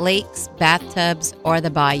 ponds, lakes, bathtubs, or the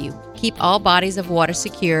bayou. Keep all bodies of water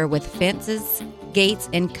secure with fences, gates,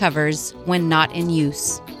 and covers when not in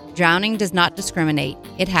use. Drowning does not discriminate.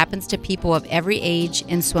 It happens to people of every age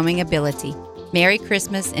and swimming ability. Merry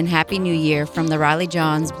Christmas and Happy New Year from the Riley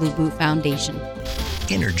Johns Blue Boot Foundation.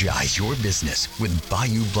 Energize your business with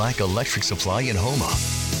Bayou Black Electric Supply in Houma.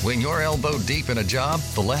 When you're elbow deep in a job,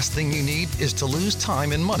 the last thing you need is to lose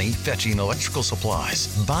time and money fetching electrical supplies.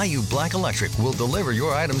 Bayou Black Electric will deliver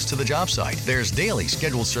your items to the job site. There's daily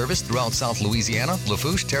scheduled service throughout South Louisiana,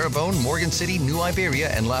 Lafourche, Terrebonne, Morgan City, New Iberia,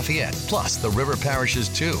 and Lafayette, plus the river parishes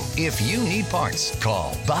too. If you need parts,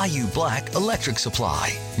 call Bayou Black Electric Supply,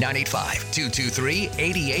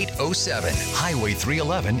 985-223-8807, Highway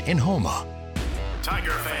 311 in Houma.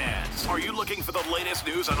 Tiger fans, are you looking for the latest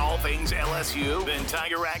news on all things LSU? Then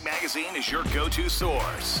Tiger Rag Magazine is your go-to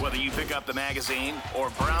source. Whether you pick up the magazine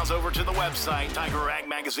or browse over to the website, Tiger Rag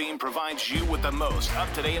Magazine provides you with the most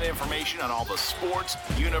up-to-date information on all the sports,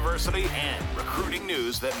 university, and recruiting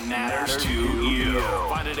news that matters to you.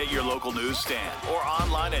 Find it at your local newsstand or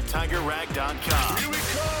online at tigerrag.com. Here we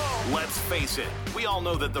go! Let's face it, we all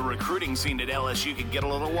know that the recruiting scene at LSU can get a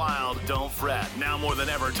little wild. Don't fret. Now more than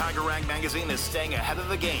ever, Tiger Rag Magazine is staying ahead of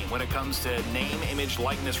the game when it comes to name, image,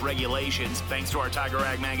 likeness regulations. Thanks to our Tiger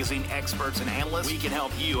Rag Magazine experts and analysts, we can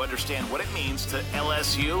help you understand what it means to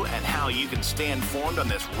LSU and how you can stay informed on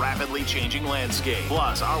this rapidly changing landscape.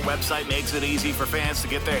 Plus, our website makes it easy for fans to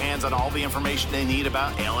get their hands on all the information they need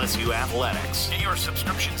about LSU athletics. Get your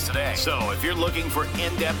subscriptions today. So, if you're looking for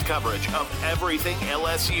in-depth coverage of everything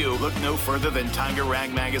LSU, look no further than Tiger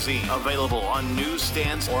Rag Magazine. Available on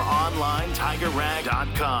newsstands or online,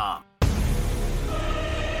 tigerrag.com.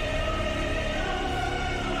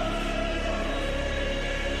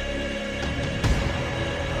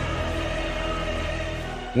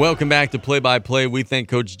 Welcome back to Play by Play. We thank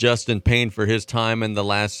Coach Justin Payne for his time in the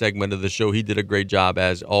last segment of the show. He did a great job,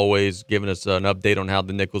 as always, giving us an update on how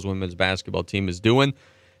the Nicholls women's basketball team is doing.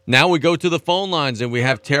 Now we go to the phone lines, and we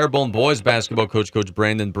have Terrebonne boys basketball coach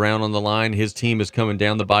Brandon Brown on the line. His team is coming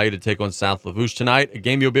down the bayou to take on South Lafourche tonight, a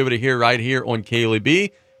game you'll be able to hear right here on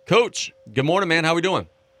KLEB. Coach, good morning, man. How we doing?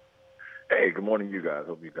 Hey, good morning, you guys.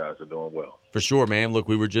 Hope you guys are doing well. For sure, man. Look,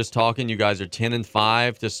 we were just talking. You guys are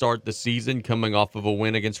 10-5 to start the season, coming off of a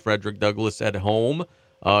win against Frederick Douglass at home.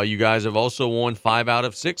 You guys have also won 5 out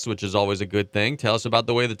of 6, which is always a good thing. Tell us about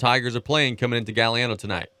the way the Tigers are playing coming into Galliano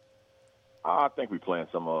tonight. I think we're playing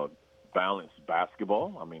some balanced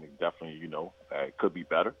basketball. I mean, definitely, it could be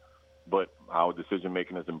better. But our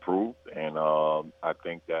decision-making has improved, and I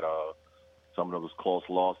think that some of those close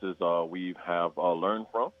losses we have learned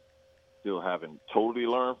from. Still haven't totally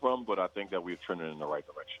learned from, but I think that we're trending in the right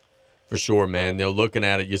direction. For sure, man. They're looking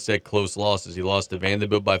at it. You said close losses. You lost to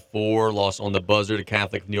Vanderbilt by 4, lost on the buzzer to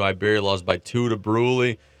Catholic New Iberia, lost by 2 to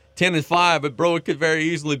Bruley. 10-5, but, bro, it could very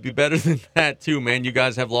easily be better than that, too, man. You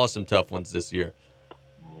guys have lost some tough ones this year.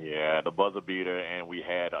 Yeah, the buzzer beater, and we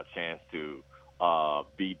had a chance to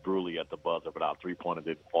beat Bruley at the buzzer, but our three-pointer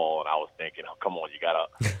didn't fall, and I was thinking, oh, come on, you got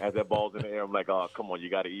to – as that ball's in the air, I'm like, oh, come on,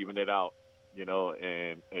 you got to even it out.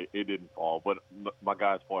 And it didn't fall. But my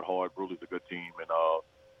guys fought hard. Bruley's a good team, and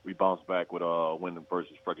we bounce back with winning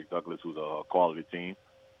versus Frederick Douglass, who's a quality team.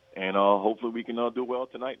 And hopefully we can do well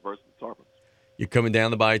tonight versus the Terrebonne. You're coming down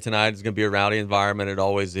the Bayou tonight. It's going to be a rowdy environment. It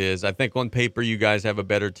always is. I think on paper you guys have a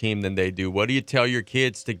better team than they do. What do you tell your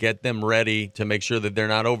kids to get them ready to make sure that they're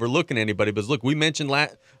not overlooking anybody? Because, look, we mentioned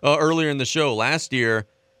earlier in the show last year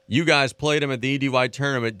you guys played them at the EDY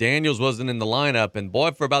tournament. Daniels wasn't in the lineup. And,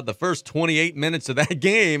 boy, for about the first 28 minutes of that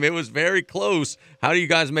game, it was very close. How do you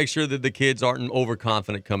guys make sure that the kids aren't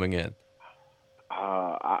overconfident coming in?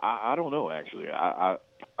 I don't know, actually. I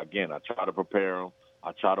try to prepare them.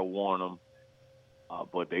 I try to warn them.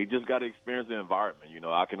 But they just got to experience the environment.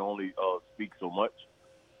 I can only speak so much.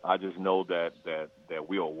 I just know that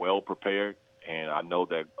we are well prepared, and I know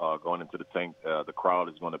that going into the tank, the crowd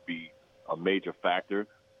is going to be a major factor,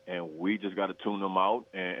 and we just got to tune them out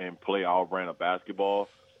and play our brand of basketball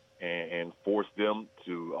and force them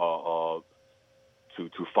to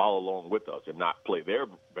follow along with us and not play their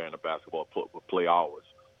brand of basketball, but play ours.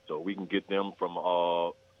 So we can get them from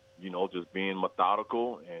just being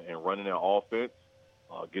methodical and running their offense.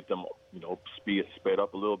 Get them, sped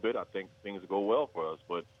up a little bit. I think things go well for us.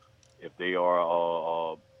 But if they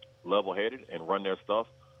are level-headed and run their stuff,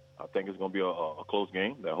 I think it's going to be a close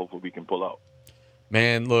game that hopefully we can pull out.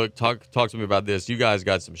 Man, look, talk to me about this. You guys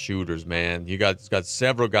got some shooters, man. You guys got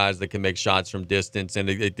several guys that can make shots from distance, and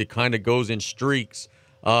it kind of goes in streaks.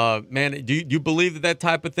 Man, do you believe that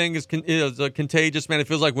type of thing is contagious? Man, it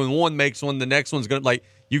feels like when one makes one, the next one's going to, like,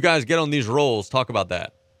 you guys get on these rolls. Talk about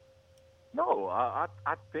that. No,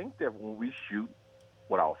 I think that when we shoot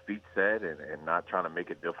what our feet said and not trying to make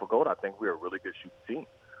it difficult, I think we're a really good shooting team.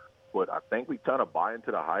 But I think we kind of buy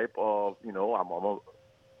into the hype of,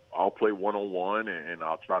 I'll play one-on-one and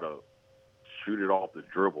I'll try to shoot it off the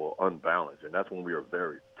dribble unbalanced. And that's when we are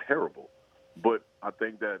very terrible. But I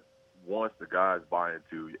think that once the guys buy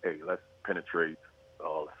into, hey, let's penetrate,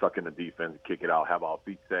 suck in the defense, kick it out, have our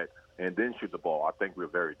feet set, and then shoot the ball, I think we're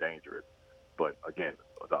very dangerous. But, again,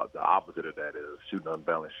 the opposite of that is shooting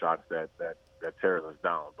unbalanced shots that tears us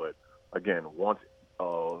down. But, again, once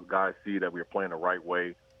guys see that we're playing the right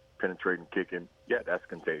way, penetrating, kicking, yeah, that's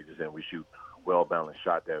contagious, and we shoot well-balanced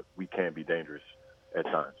shot that we can be dangerous at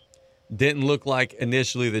times. Didn't look like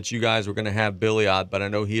initially that you guys were going to have Billy out, but I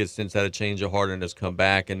know he has since had a change of heart and has come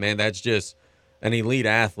back. And, man, that's just an elite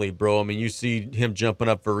athlete, bro. I mean, you see him jumping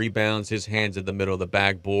up for rebounds, his hands at the middle of the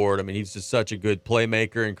backboard. I mean, he's just such a good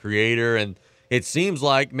playmaker and creator, and it seems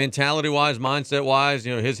like mentality-wise, mindset-wise,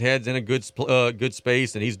 his head's in a good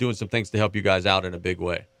space, and he's doing some things to help you guys out in a big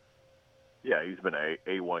way. Yeah, he's been an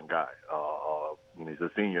A1 guy. He's a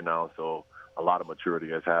senior now, so a lot of maturity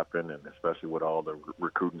has happened, and especially with all the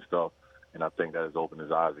recruiting stuff. And I think that has opened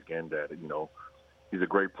his eyes again that, he's a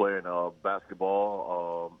great player in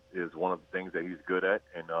basketball is one of the things that he's good at,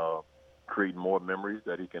 and creating more memories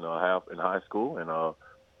that he can have in high school. And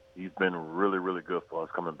he's been really, really good for us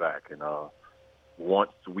coming back. And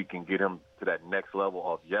once we can get him to that next level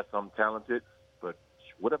of, yes, I'm talented, but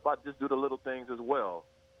what if I just do the little things as well?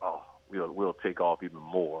 Oh, we'll take off even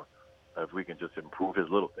more if we can just improve his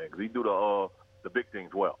little things. He do the big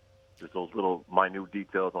things well, just those little minute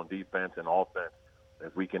details on defense and offense.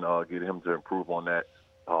 If we can get him to improve on that,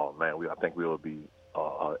 oh, man, I think we will be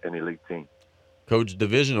an elite team. Coach,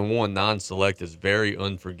 Division I non-select is very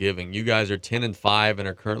unforgiving. You guys are 10-5 and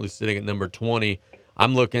are currently sitting at number 20.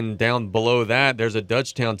 I'm looking down below that. There's a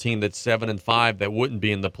Dutchtown team that's 7-5 that wouldn't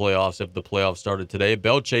be in the playoffs if the playoffs started today.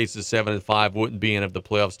 Belle Chase is 7-5, wouldn't be in if the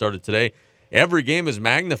playoffs started today. Every game is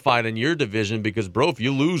magnified in your division because, bro, if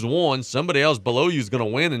you lose one, somebody else below you is going to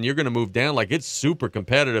win and you're going to move down. Like, it's super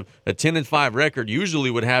competitive. A 10-5 record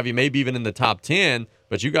usually would have you maybe even in the top 10,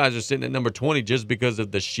 but you guys are sitting at number 20 just because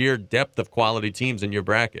of the sheer depth of quality teams in your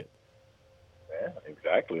bracket. Yeah,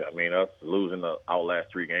 exactly. I mean, us losing our last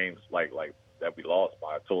three games like that we lost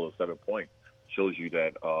by a total of 7 points shows you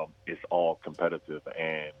that it's all competitive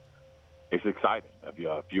and it's exciting. If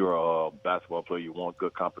you're a basketball player, you want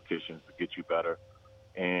good competitions to get you better.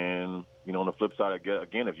 And, on the flip side,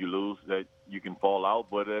 again, if you lose, that you can fall out.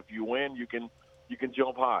 But if you win, you can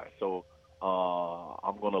jump high. So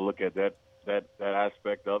I'm going to look at that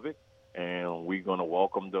aspect of it. And we're going to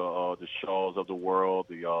welcome the Shaws of the world,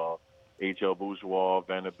 the H.L. Bourgeois,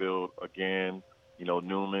 Vanderbilt, again,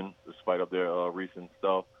 Newman, despite of their recent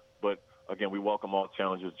stuff. But, again, we welcome all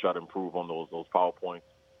challenges to try to improve on those PowerPoints.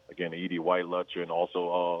 Again, Edie White, Lutcher, and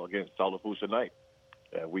also, again, Salafus tonight.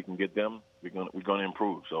 We can get them, we're going to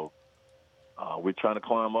improve. So we're trying to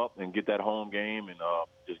climb up and get that home game and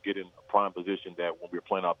just get in a prime position that when we're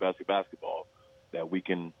playing our best basketball, that we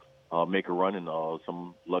can make a run and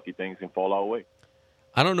some lucky things can fall our way.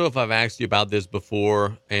 I don't know if I've asked you about this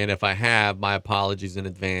before, and if I have, my apologies in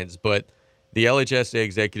advance, but the LHSA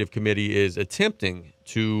Executive Committee is attempting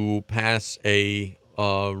to pass a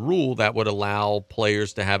rule that would allow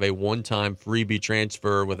players to have a one-time freebie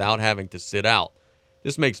transfer without having to sit out.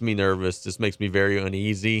 This makes me nervous. This makes me very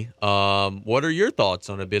uneasy. What are your thoughts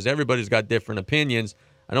on it? Because everybody's got different opinions.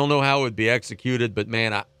 I don't know how it would be executed, but,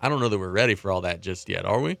 man, I don't know that we're ready for all that just yet,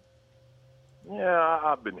 are we? Yeah,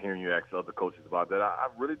 I've been hearing you ask other coaches about that. I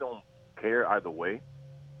really don't care either way,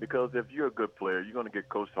 because if you're a good player, you're going to get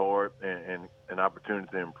coached hard and an opportunity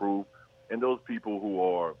to improve. And those people who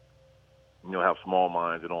are, have small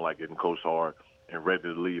minds, they don't like getting coached hard and ready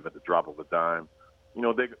to leave at the drop of a dime,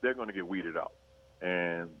 they're going to get weeded out.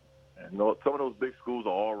 And some of those big schools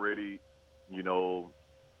are already,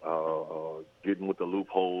 getting with the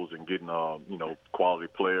loopholes and getting, quality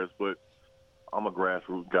players. But I'm a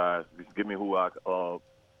grassroots guy. Just give me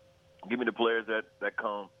give me the players that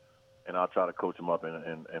come, and I'll try to coach them up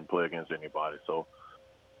and play against anybody. So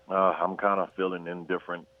I'm kind of feeling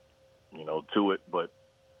indifferent, to it, but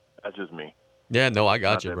that's just me. Yeah, no, I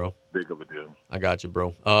got you, bro. Big of a deal. I got you,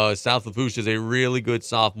 bro. South Lafourche is a really good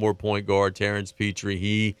sophomore point guard, Terrence Petrie.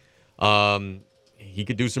 He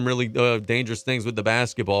could do some really dangerous things with the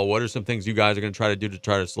basketball. What are some things you guys are going to try to do to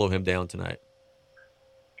try to slow him down tonight?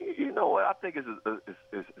 You know what? I think it's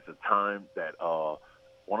a time that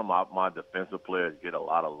one of my defensive players get a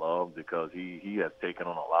lot of love, because he has taken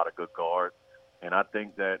on a lot of good guards, and I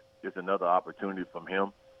think that it's another opportunity from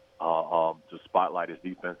him to spotlight his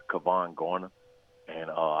defense, Kevon Garner. And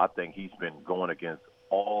I think he's been going against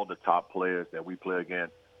all the top players that we play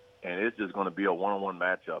against, and it's just going to be a one-on-one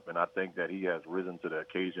matchup. And I think that he has risen to the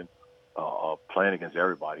occasion of playing against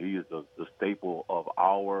everybody. He is the staple of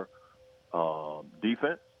our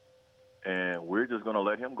defense, and we're just going to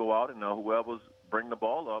let him go out, and whoever's bring the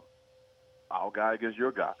ball up, our guy against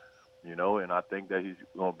your guy, and I think that he's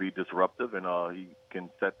going to be disruptive, and he can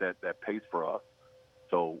set that pace for us.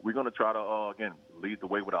 So we're going to try to, again, lead the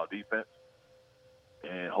way with our defense,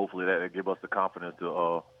 and hopefully that will give us the confidence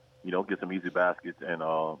to, get some easy baskets. And,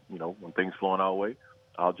 when things flowing our way,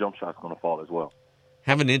 our jump shot's going to fall as well.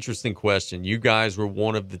 Have an interesting question. You guys were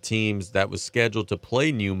one of the teams that was scheduled to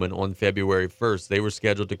play Newman on February 1st. They were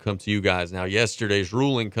scheduled to come to you guys. Now, yesterday's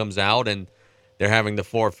ruling comes out, and they're having to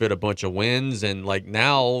forfeit a bunch of wins. And,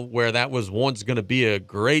 now where that was once going to be a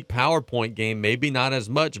great PowerPoint game, maybe not as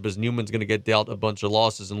much, because Newman's going to get dealt a bunch of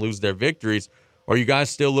losses and lose their victories. Are you guys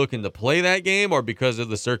still looking to play that game, or because of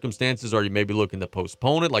the circumstances, are you maybe looking to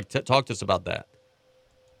postpone it? Talk to us about that.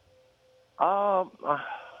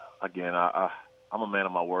 Again, I'm a man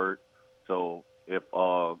of my word. So if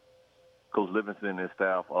Coach Livingston and his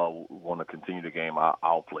staff want to continue the game,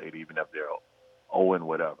 I'll play it, even if they're 0 and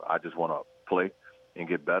whatever. I just want to play and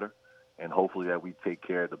get better, and hopefully that we take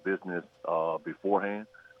care of the business beforehand,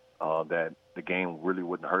 that the game really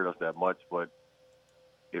wouldn't hurt us that much. But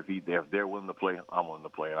if they're willing to play, I'm willing to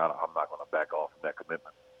play, and I'm not going to back off of that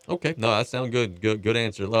commitment. Okay. No, that sounds good. Good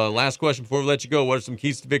answer. Last question before we let you go. What are some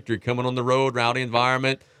keys to victory? Coming on the road, rowdy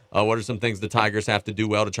environment. What are some things the Tigers have to do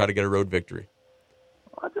well to try to get a road victory?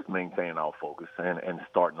 Just maintain our focus and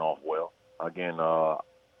starting off well. Again, of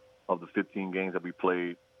the 15 games that we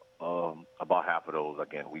played, about half of those,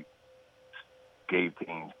 again, we gave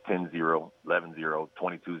teams 10-0, 11-0,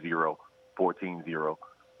 22-0, 14-0,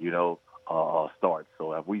 starts.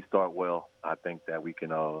 So if we start well, I think that we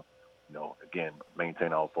can, again,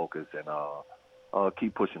 maintain our focus and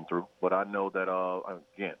keep pushing through. But I know that,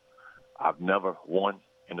 again, I've never won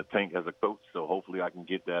in the tank as a coach, so hopefully I can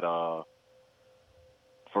get that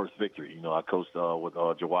first victory. I coached with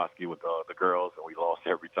Jaworski with the girls, and we lost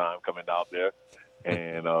every time coming out there.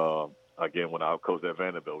 And, again, when I coached at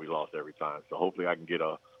Vanderbilt, we lost every time. So hopefully I can get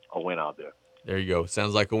a win out there. There you go.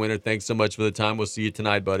 Sounds like a winner. Thanks so much for the time. We'll see you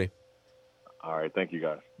tonight, buddy. All right. Thank you,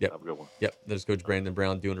 guys. Yep. Have a good one. Yep. There's Coach Brandon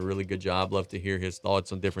Brown doing a really good job. Love to hear his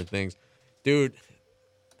thoughts on different things. Dude,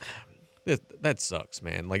 that sucks,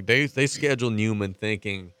 man. They schedule Newman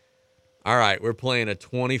thinking, all right, we're playing a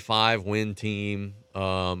 25-win team.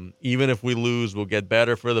 Even if we lose, we'll get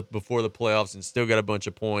better before the playoffs and still get a bunch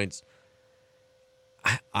of points.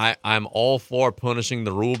 I'm all for punishing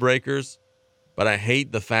the rule breakers, but I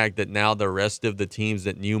hate the fact that now the rest of the teams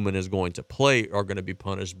that Newman is going to play are going to be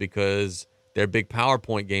punished because their big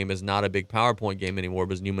PowerPoint game is not a big PowerPoint game anymore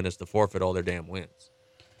because Newman has to forfeit all their damn wins.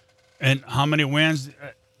 And how many wins?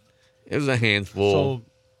 It was a handful.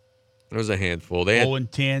 It was a handful. They had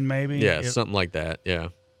 0-10 maybe? Yeah, something like that, yeah.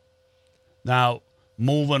 Now,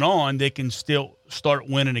 moving on, they can still start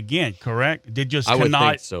winning again, correct? They just I cannot. would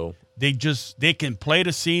think so. They can play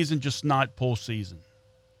the season, just not postseason.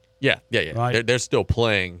 Yeah. Right? They're still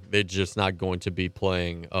playing. They're just not going to be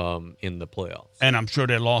playing in the playoffs. And I'm sure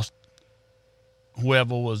they lost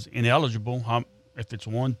whoever was ineligible. If it's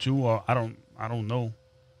 1, 2, or I don't know.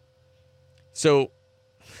 So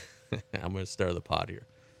I'm going to stir the pot here.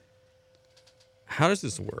 How does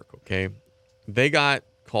this work? Okay, they got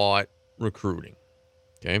caught recruiting.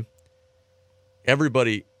 Okay,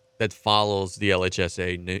 everybody that follows the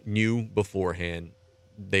LHSA knew beforehand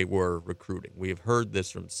they were recruiting. We have heard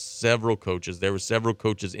this from several coaches. There were several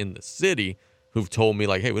coaches in the city who've told me,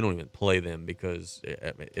 like, hey, we don't even play them because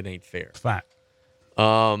it ain't fair. Fact.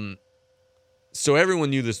 So everyone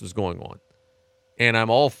knew this was going on. And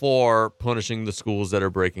I'm all for punishing the schools that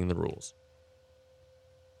are breaking the rules.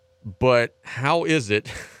 But how is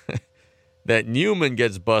it that Newman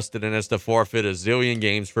gets busted and has to forfeit a zillion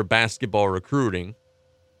games for basketball recruiting,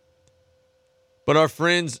 but our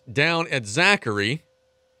friends down at Zachary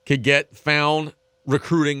could get found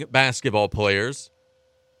recruiting basketball players?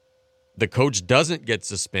 The coach doesn't get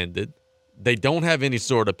suspended. They don't have any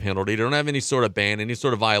sort of penalty. They don't have any sort of ban, any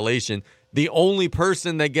sort of violation. The only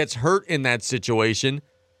person that gets hurt in that situation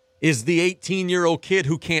is the 18-year-old kid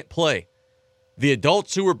who can't play. The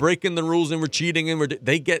adults who were breaking the rules and were cheating,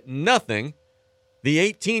 they get nothing. The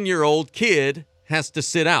 18-year-old kid has to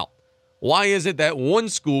sit out. Why is it that one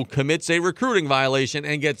school commits a recruiting violation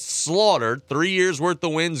and gets slaughtered, 3 years' worth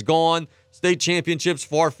of wins gone, state championships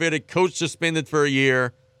forfeited, coach suspended for a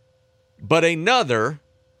year, but another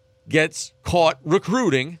gets caught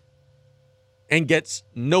recruiting and gets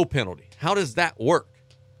no penalty? How does that work?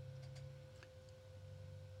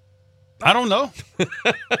 I don't know.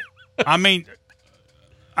 I mean,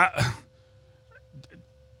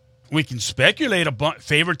 we can speculate about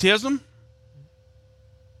favoritism.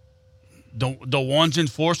 The ones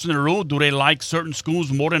enforcing the rule, do they like certain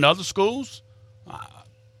schools more than other schools?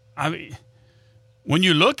 I mean, when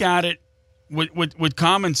you look at it with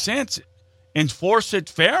common sense, enforce it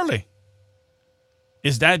fairly.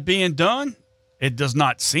 Is that being done? It does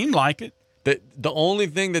not seem like it. The only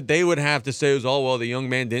thing that they would have to say is, oh, well, the young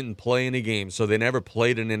man didn't play any games, so they never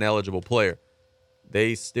played an ineligible player.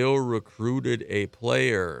 They still recruited a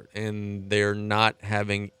player, and they're not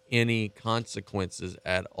having any consequences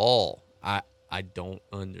at all. I don't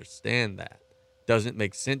understand that. Doesn't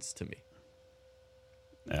make sense to me.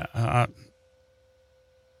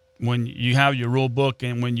 When you have your rule book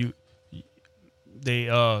and when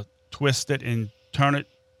they twist it and turn it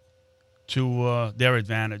to their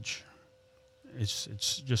advantage,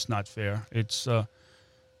 it's just not fair. It's I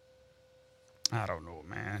don't know,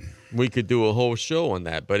 man. We could do a whole show on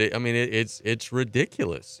that, but it's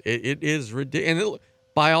ridiculous. It is ridiculous. And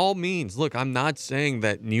by all means, look, I'm not saying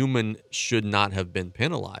that Newman should not have been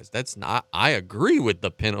penalized. That's not. I agree with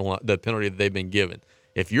the penalty that they've been given.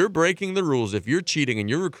 If you're breaking the rules, if you're cheating and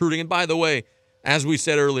you're recruiting, and by the way, as we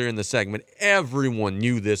said earlier in the segment, everyone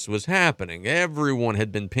knew this was happening. Everyone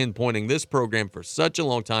had been pinpointing this program for such a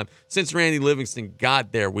long time. Since Randy Livingston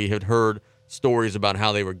got there, we had heard stories about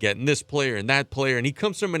how they were getting this player and that player, and he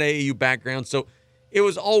comes from an AAU background, so it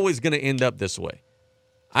was always going to end up this way.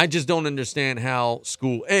 I just don't understand how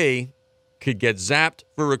School A could get zapped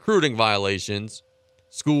for recruiting violations.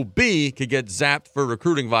 School B could get zapped for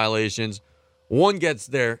recruiting violations. One gets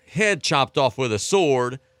their head chopped off with a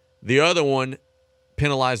sword. The other one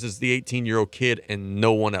penalizes the 18-year-old kid and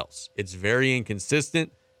no one else. It's very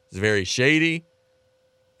inconsistent. It's very shady.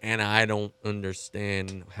 And I don't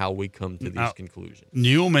understand how we come to these conclusions.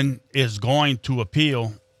 Newman is going to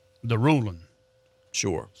appeal the ruling.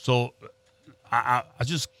 Sure. So I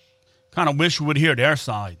just kind of wish we would hear their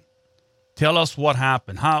side. Tell us what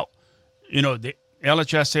happened. How, the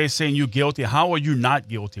LHSA is saying you're guilty. How are you not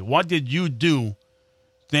guilty? What did you do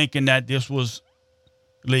thinking that this was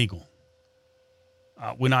legal?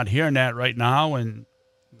 We're not hearing that right now, and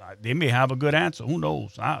they may have a good answer. Who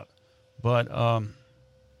knows? But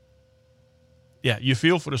you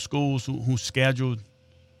feel for the schools who scheduled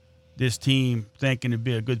this team thinking it'd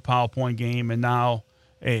be a good PowerPoint game, and now,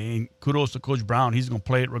 and kudos to Coach Brown. He's going to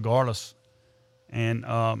play it regardless. And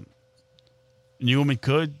Newman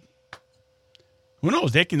could. Who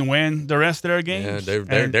knows? They can win the rest of their games.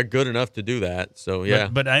 Yeah, they're good enough to do that. So yeah.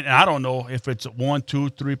 But I don't know if it's 1, 2,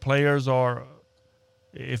 3 players or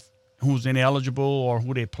if who's ineligible or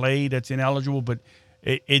who they play that's ineligible. But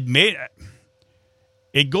it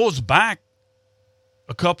goes back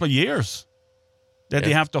a couple of years that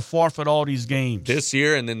they have to forfeit all these games. This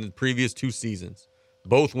year and then the previous 2 seasons,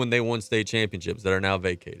 both when they won state championships that are now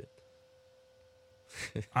vacated.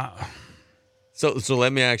 So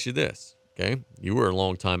let me ask you this. Okay, you were a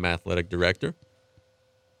longtime athletic director.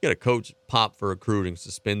 You got a coach pop for recruiting,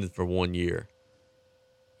 suspended for 1 year.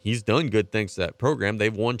 he's done good things to that program.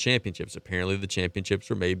 They've won championships. Apparently the championships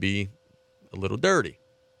were maybe a little dirty.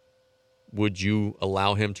 Would you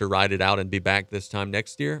allow him to ride it out and be back this time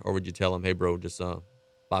next year? Or would you tell him, hey, bro, just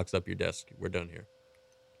box up your desk. We're done here.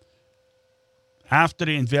 After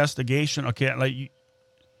the investigation, okay, like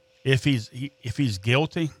if he's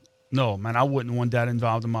guilty, no, man, I wouldn't want that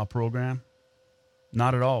involved in my program.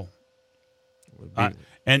 Not at all.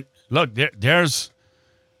 And look, there's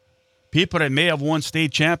people that may have won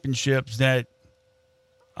state championships that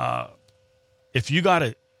if you got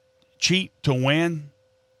to cheat to win,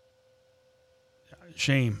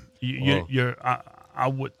 shame. I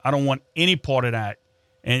don't want any part of that.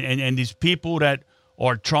 And these people that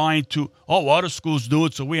are trying to, other schools do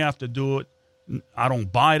it, so we have to do it. I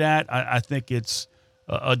don't buy that. I think it's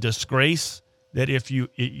a disgrace that if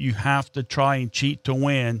you have to try and cheat to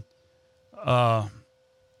win,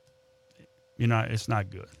 it's not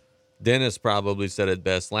good. Dennis probably said it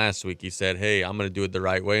best last week. He said, hey, I'm going to do it the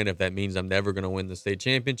right way, and if that means I'm never going to win the state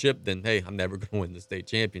championship, then, hey, I'm never going to win the state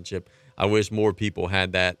championship. I wish more people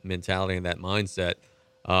had that mentality and that mindset.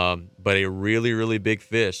 But a really, really big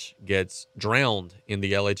fish gets drowned in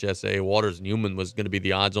the LHSAA waters. Newman was going to be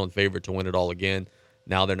the odds-on favorite to win it all again.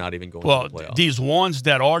 Now they're not even going to the playoffs. These ones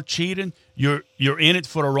that are cheating, you're in it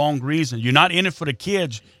for the wrong reason. You're not in it for the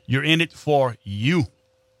kids. You're in it for you,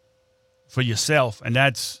 for yourself, and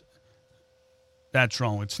that's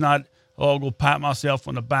wrong. It's not, go pat myself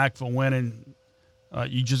on the back for winning.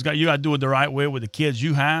 You got to do it the right way with the kids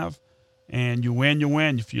you have, and you win, you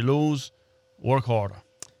win. If you lose, work harder.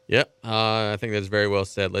 Yep, I think that's very well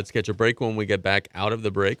said. Let's catch a break. When we get back out of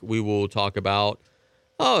the break, we will talk about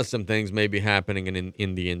some things may be happening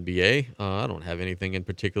in the NBA. I don't have anything in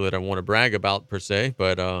particular that I want to brag about per se,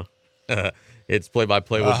 but it's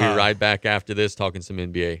play-by-play. We'll be right back after this talking some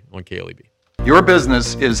NBA on KLEB. Your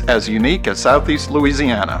business is as unique as Southeast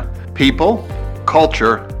Louisiana. People,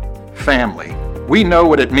 culture, family. We know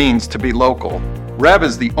what it means to be local. Rev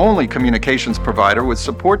is the only communications provider with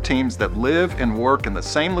support teams that live and work in the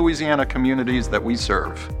same Louisiana communities that we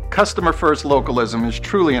serve. Customer first localism is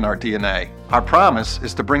truly in our DNA. Our promise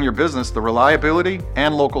is to bring your business the reliability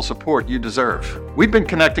and local support you deserve. We've been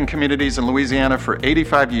connecting communities in Louisiana for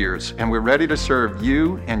 85 years, and we're ready to serve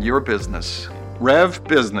you and your business. Rev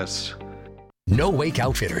Business. No Wake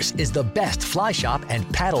Outfitters is the best fly shop and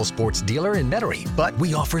paddle sports dealer in Metairie, but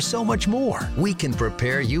we offer so much more. We can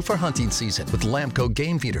prepare you for hunting season with Lamco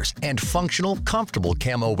game feeders and functional, comfortable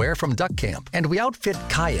camo wear from Duck Camp. And we outfit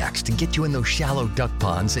kayaks to get you in those shallow duck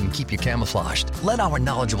ponds and keep you camouflaged. Let our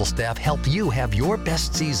knowledgeable staff help you have your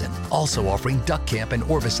best season. Also offering Duck Camp and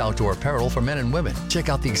Orvis outdoor apparel for men and women. Check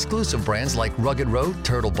out the exclusive brands like Rugged Road,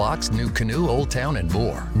 Turtle Box, New Canoe, Old Town, and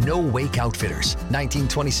more. No Wake Outfitters,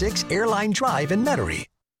 1926 Airline Drive in Metairie.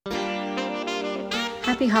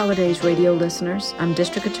 Happy holidays, radio listeners. I'm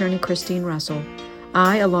District Attorney Christine Russell.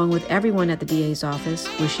 I, along with everyone at the DA's office,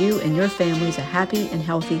 wish you and your families a happy and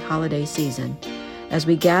healthy holiday season. As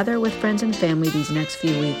we gather with friends and family these next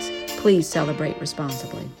few weeks, please celebrate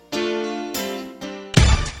responsibly.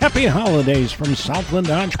 Happy holidays from Southland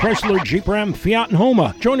Dodge Chrysler Jeep Ram Fiat and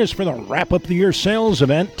Homa. Join us for the Wrap Up the Year sales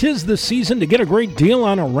event. 'Tis the season to get a great deal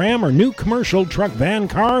on a Ram or new commercial truck, van,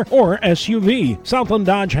 car, or SUV. Southland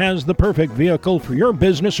Dodge has the perfect vehicle for your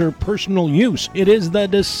business or personal use. It is the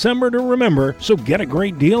December to remember, so get a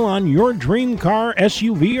great deal on your dream car,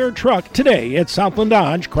 SUV, or truck today at Southland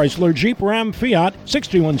Dodge Chrysler Jeep Ram Fiat,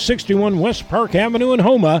 6161 West Park Avenue in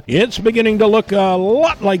Homa. It's beginning to look a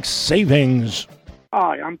lot like savings.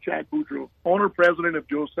 Hi, I'm Chad Boudreau, owner-president of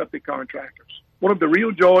Joe Septic Contractors. One of the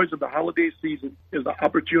real joys of the holiday season is the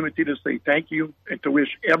opportunity to say thank you and to wish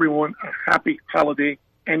everyone a happy holiday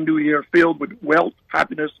and new year filled with wealth,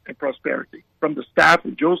 happiness, and prosperity from the staff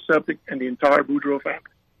of Joe Septic and the entire Boudreau family.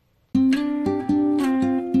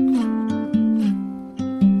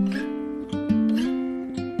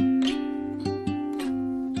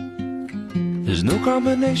 There's no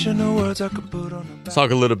combination of words I could put on. Let's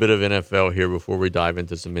talk a little bit of NFL here before we dive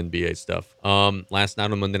into some NBA stuff. Last night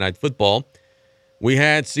on Monday Night Football, we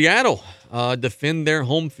had Seattle defend their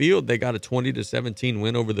home field. They got a 20-17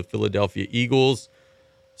 win over the Philadelphia Eagles.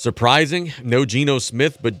 Surprising, no Geno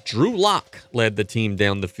Smith, but Drew Lock led the team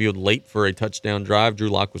down the field late for a touchdown drive. Drew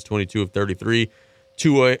Lock was 22 of 33,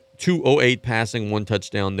 208 passing, 1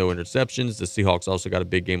 touchdown, no interceptions. The Seahawks also got a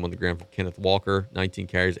big game on the ground from Kenneth Walker, 19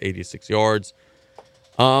 carries, 86 yards.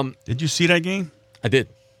 Did you see that game? I did.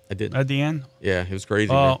 At the end? Yeah, it was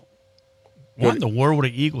crazy. Man. What in the world were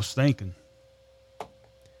the Eagles thinking?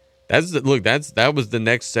 That was the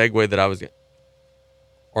next segue that I was.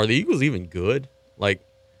 Are the Eagles even good? Like,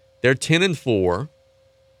 they're 10-4.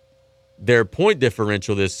 their point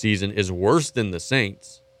differential this season is worse than the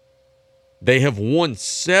Saints. They have won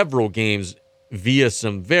several games via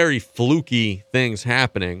some very fluky things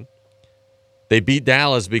happening. They beat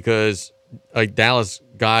Dallas because a Dallas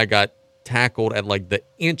guy got tackled at like the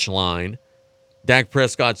inch line. Dak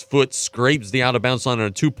Prescott's foot scrapes the out-of-bounds line on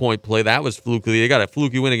a 2-point play. That was fluky. They got a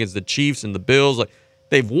fluky win against the Chiefs and the Bills. Like,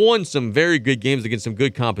 they've won some very good games against some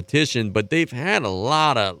good competition, but they've had a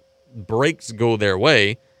lot of breaks go their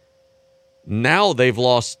way. Now they've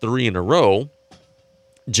lost 3 in a row.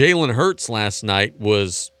 Jalen Hurts last night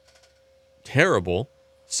was terrible.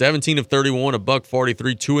 17 of 31,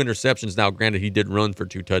 $143, 2 interceptions. Now, granted, he did run for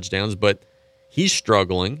 2 touchdowns, but he's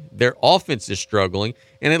struggling. Their offense is struggling.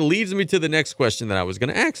 And it leads me to the next question that I was going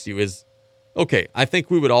to ask you is, okay, I think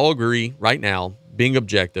we would all agree right now, being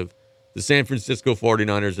objective, the San Francisco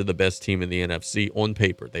 49ers are the best team in the NFC on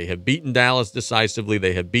paper. They have beaten Dallas decisively.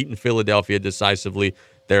 They have beaten Philadelphia decisively.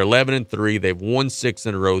 They're 11-3. They've won 6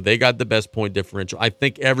 in a row. They got the best point differential. I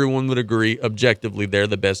think everyone would agree, objectively, they're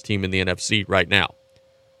the best team in the NFC right now.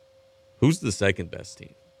 Who's the second best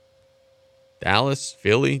team? Dallas,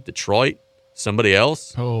 Philly, Detroit, somebody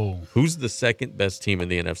else? Oh. Who's the second best team in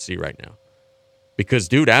the NFC right now? Because,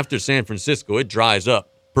 dude, after San Francisco, it dries up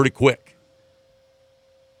pretty quick.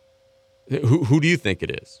 Who do you think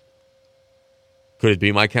it is? Could it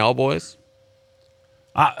be my Cowboys?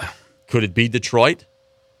 Could it be Detroit?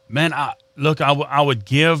 Man, I would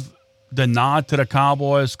give the nod to the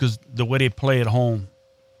Cowboys because the way they play at home.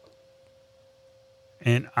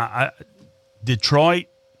 And Detroit,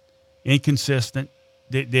 inconsistent.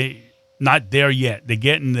 They not there yet. They're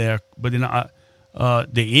getting there. But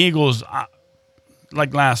the Eagles,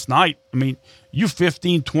 like last night, I mean, you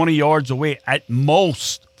 15, 20 yards away at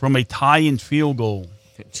most from a tie-in field goal.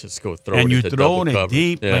 Just go throw and it you into throw double it coverage.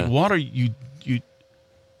 deep. Yeah. Like, what are you?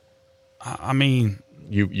 I mean,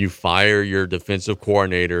 you fire your defensive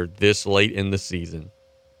coordinator this late in the season.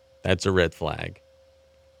 That's a red flag.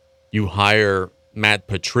 You hire Matt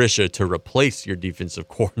Patricia to replace your defensive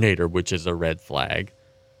coordinator, which is a red flag.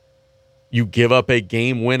 You give up a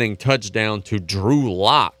game-winning touchdown to Drew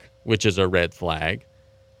Lock, which is a red flag.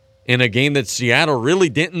 In a game that Seattle really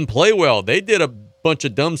didn't play well. They did a bunch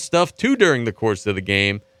of dumb stuff, too, during the course of the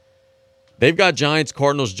game. They've got Giants,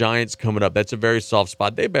 Cardinals, Giants coming up. That's a very soft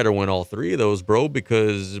spot. They better win all 3 of those, bro,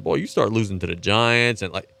 because, boy, you start losing to the Giants,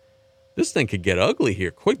 and, like, this thing could get ugly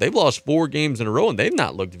here quick. They've lost 4 games in a row, and they've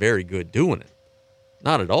not looked very good doing it.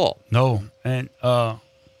 Not at all. No. And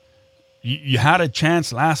you had a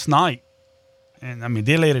chance last night. And, I mean,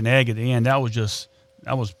 they laid an egg at the end. That was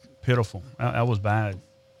pitiful. That was bad.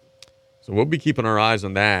 So we'll be keeping our eyes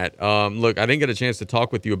on that. Look, I didn't get a chance to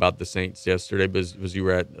talk with you about the Saints yesterday because you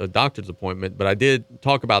were at a doctor's appointment, but I did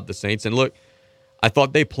talk about the Saints. And, look, I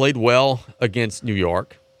thought they played well against New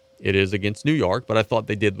York. It is against New York, but I thought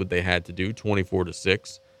they did what they had to do,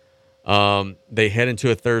 24-6. They head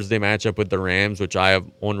into a Thursday matchup with the Rams, which I have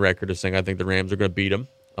on record as saying I think the Rams are going to beat them.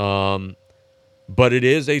 But it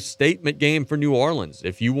is a statement game for New Orleans.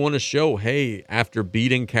 If you want to show, hey, after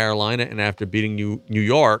beating Carolina and after beating New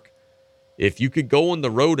York, if you could go on the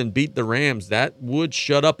road and beat the Rams, that would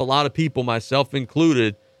shut up a lot of people, myself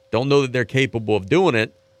included. Don't know that they're capable of doing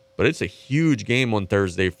it, but it's a huge game on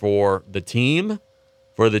Thursday for the team,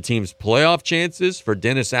 for the team's playoff chances, for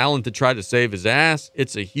Dennis Allen to try to save his ass.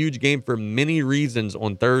 It's a huge game for many reasons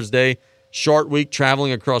on Thursday. Short week,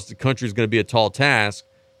 traveling across the country is going to be a tall task,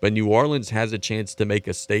 but New Orleans has a chance to make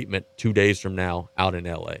a statement 2 days from now out in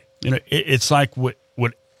L.A. You know, it's like with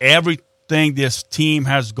everything this team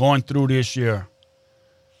has gone through this year.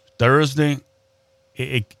 Thursday,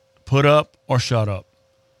 it put up or shut up.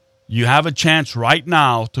 You have a chance right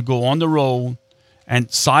now to go on the road and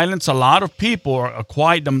silence a lot of people or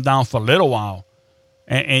quiet them down for a little while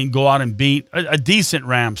and go out and beat a decent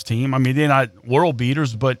Rams team. I mean, they're not world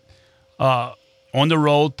beaters, but on the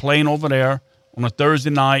road, playing over there on a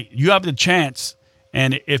Thursday night, you have the chance.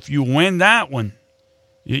 And if you win that one,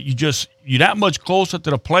 you're that much closer to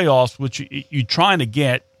the playoffs, which you're trying to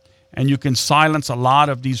get, and you can silence a lot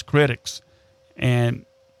of these critics. And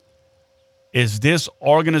is this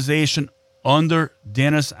organization under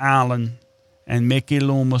Dennis Allen and Mickey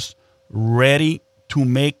Loomis ready to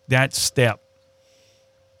make that step?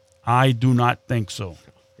 I do not think so.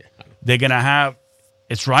 They're going to have –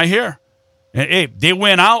 it's right here. And, hey, they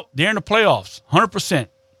win out, they're in the playoffs, 100%.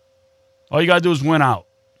 All you got to do is win out.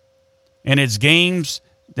 And it's games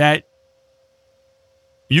that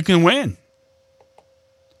you can win.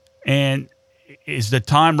 And it's the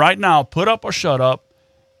time right now, put up or shut up.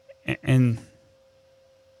 And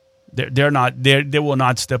they will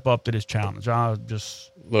not step up to this challenge.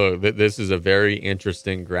 Look, this is a very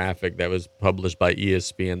interesting graphic that was published by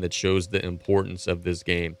ESPN that shows the importance of this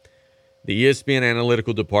game. The ESPN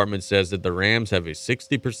analytical department says that the Rams have a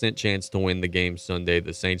 60% chance to win the game Sunday.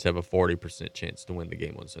 The Saints have a 40% chance to win the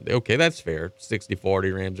game on Sunday. Okay, that's fair.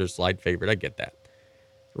 60-40, Rams are slight favorite. I get that.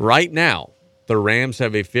 Right now, the Rams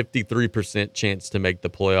have a 53% chance to make the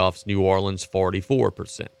playoffs. New Orleans,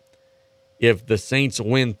 44%. If the Saints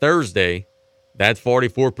win Thursday, that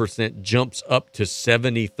 44% jumps up to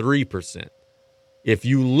 73%. If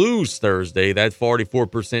you lose Thursday, that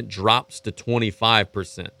 44% drops to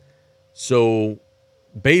 25%. So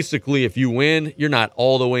basically, if you win, you're not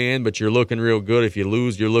all the way in, but you're looking real good. If you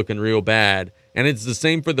lose, you're looking real bad. And it's the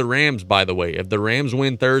same for the Rams, by the way. If the Rams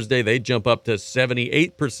win Thursday, they jump up to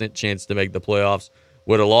 78% chance to make the playoffs.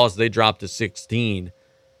 With a loss, they drop to 16.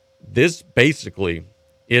 This basically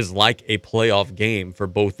is like a playoff game for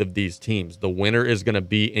both of these teams. The winner is going to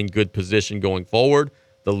be in good position going forward.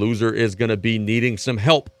 The loser is going to be needing some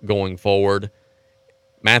help going forward.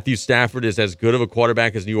 Matthew Stafford is as good of a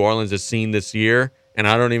quarterback as New Orleans has seen this year, and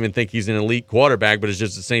I don't even think he's an elite quarterback, but it's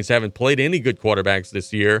just the Saints haven't played any good quarterbacks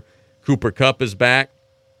this year. Cooper Kupp is back.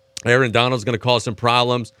 Aaron Donald's going to cause some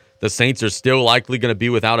problems. The Saints are still likely going to be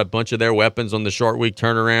without a bunch of their weapons on the short week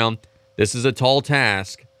turnaround. This is a tall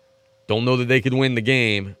task. Don't know that they could win the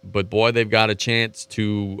game, but boy, they've got a chance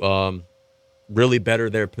to really better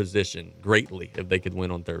their position greatly if they could win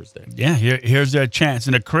on Thursday. Yeah, here's their chance.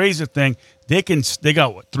 And the crazy thing, they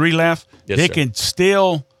got what, 3 left? Yes, they sir. can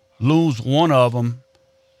still lose one of them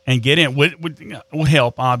and get in with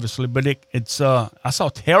help, obviously. But it's I saw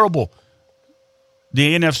terrible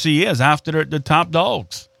the NFC is after the top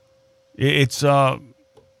dogs. It's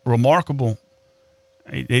remarkable.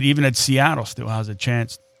 Even at Seattle still has a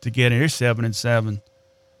chance to get in. They're 7-7,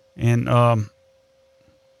 and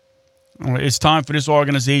it's time for this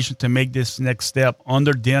organization to make this next step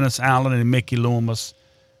under Dennis Allen and Mickey Loomis,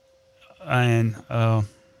 and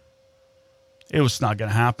it was not going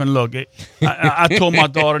to happen. Look, I told my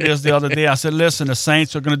daughter this the other day. I said, "Listen, the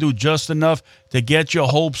Saints are going to do just enough to get your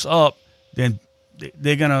hopes up. Then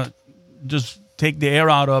they're going to just take the air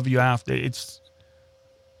out of you after. It's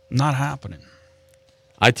not happening."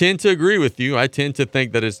 I tend to agree with you. I tend to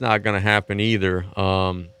think that it's not going to happen either.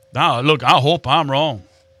 Now, look, I hope I'm wrong,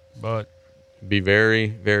 but be very,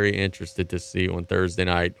 very interested to see on Thursday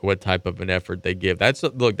night what type of an effort they give. That's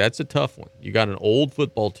a tough one. You got an old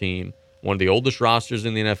football team, one of the oldest rosters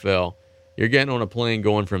in the NFL. You're getting on a plane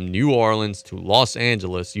going from New Orleans to Los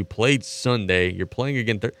Angeles. You played Sunday. You're playing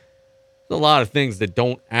again Thursday. There's a lot of things that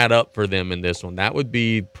don't add up for them in this one. That would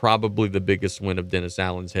be probably the biggest win of Dennis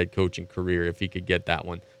Allen's head coaching career if he could get that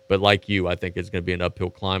one. But like you, I think it's going to be an uphill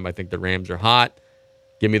climb. I think the Rams are hot.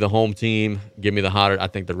 Give me the home team. Give me the hotter. I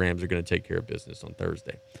think the Rams are going to take care of business on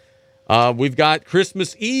Thursday. We've got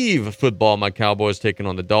Christmas Eve football. My Cowboys taking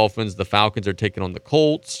on the Dolphins. The Falcons are taking on the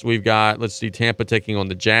Colts. We've got, Tampa taking on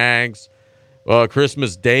the Jags.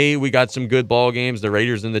 Christmas Day, we got some good ball games. The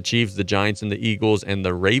Raiders and the Chiefs, the Giants and the Eagles, and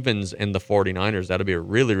the Ravens and the 49ers. That'll be a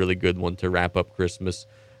really, really good one to wrap up Christmas.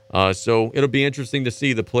 So it'll be interesting to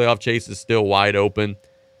see. The playoff chase is still wide open.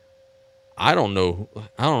 I don't know.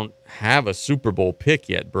 I don't have a Super Bowl pick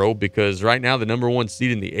yet, bro, because right now the number 1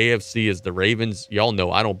 seed in the AFC is the Ravens. Y'all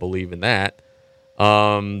know I don't believe in that.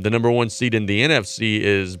 The number 1 seed in the NFC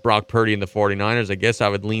is Brock Purdy and the 49ers. I guess I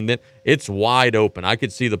would lean that. It's wide open. I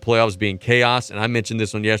could see the playoffs being chaos, and I mentioned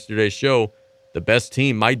this on yesterday's show. The best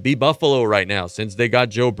team might be Buffalo right now. Since they got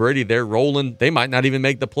Joe Brady, they're rolling. They might not even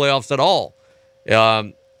make the playoffs at all.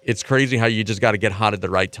 It's crazy how you just got to get hot at the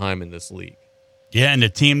right time in this league. Yeah, and the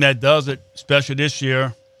team that does it, especially this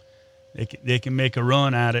year, they can make a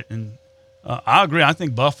run at it. And I agree. I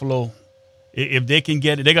think Buffalo, if they can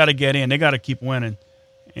get it, they got to get in. They got to keep winning.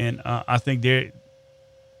 And I think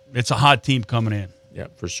it's a hot team coming in. Yeah,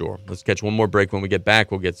 for sure. Let's catch one more break. When we get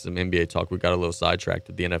back, we'll get some NBA talk. We got a little sidetracked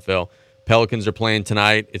with the NFL. Pelicans are playing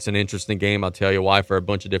tonight. It's an interesting game. I'll tell you why for a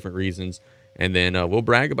bunch of different reasons. And then we'll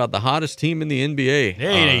brag about the hottest team in the NBA,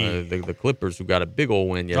 hey. The Clippers, who got a big old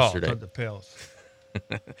win yesterday. Oh, the Pels.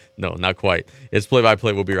 No, not quite. It's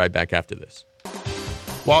play-by-play. We'll be right back after this.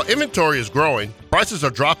 While inventory is growing, prices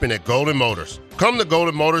are dropping at Golden Motors. Come to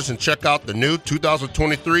Golden Motors and check out the new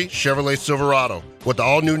 2023 Chevrolet Silverado with the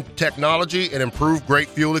all-new technology and improved great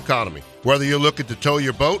fuel economy. Whether you're looking to tow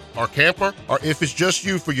your boat or camper, or if it's just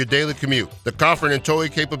you for your daily commute, the comfort and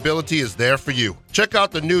towing capability is there for you. Check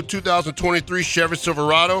out the new 2023 Chevy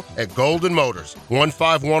Silverado at Golden Motors,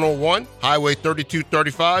 15101 Highway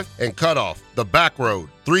 3235 and Cutoff, the back road,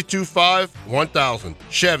 325-1000.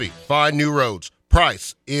 Chevy, find new roads.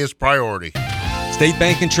 Price is priority. State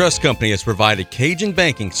Bank and Trust Company has provided Cajun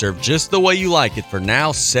banking served just the way you like it for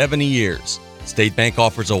now 70 years. State Bank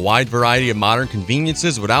offers a wide variety of modern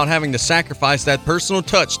conveniences without having to sacrifice that personal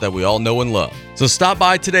touch that we all know and love. So stop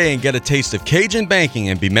by today and get a taste of Cajun banking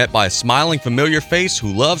and be met by a smiling, familiar face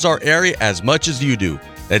who loves our area as much as you do.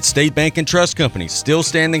 That's State Bank and Trust Company, still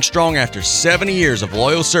standing strong after 70 years of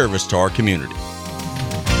loyal service to our community.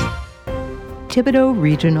 Thibodaux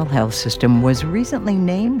Regional Health System was recently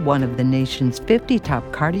named one of the nation's 50 top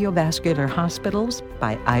cardiovascular hospitals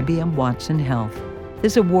by IBM Watson Health.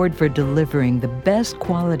 This award for delivering the best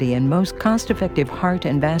quality and most cost-effective heart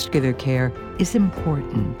and vascular care is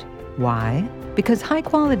important. Why? Because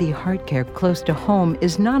high-quality heart care close to home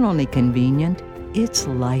is not only convenient, it's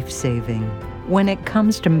life-saving. When it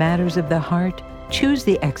comes to matters of the heart, choose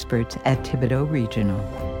the experts at Thibodaux Regional.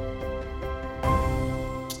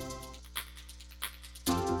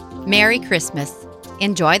 Merry Christmas.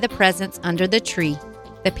 Enjoy the presents under the tree,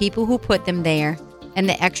 the people who put them there, and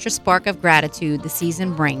the extra spark of gratitude the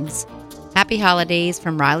season brings. Happy holidays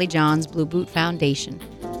from Riley John's Blue Boot Foundation.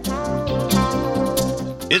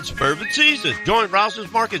 It's bourbon season. Join Rouse's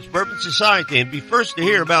Markets Bourbon Society and be first to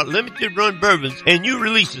hear about limited run bourbons and new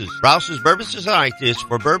releases. Rouse's Bourbon Society is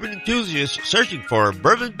for bourbon enthusiasts searching for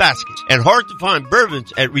bourbon baskets and hard to find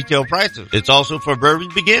bourbons at retail prices. It's also for bourbon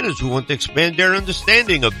beginners who want to expand their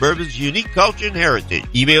understanding of bourbon's unique culture and heritage.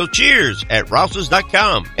 Email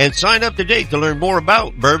cheers@rouses.com and sign up today to learn more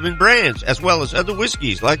about bourbon brands as well as other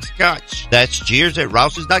whiskeys like Scotch. That's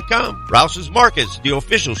cheers@rouses.com. Rouse's Markets, the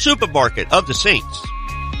official supermarket of the Saints.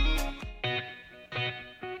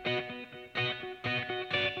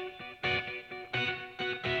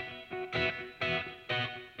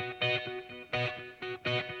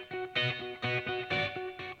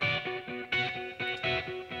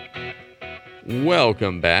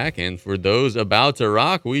 Welcome back, and for those about to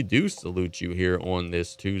rock, we do salute you here on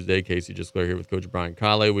this Tuesday. Casey Gisclair here with Coach Brian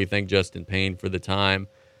Callais. We thank Justin Payne for the time.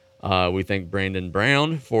 We thank Brandon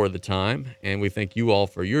Brown for the time, and we thank you all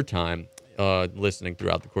for your time listening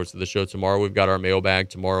throughout the course of the show. Tomorrow we've got our mailbag.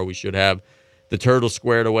 Tomorrow we should have the Turtle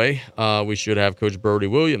squared away. We should have Coach Brody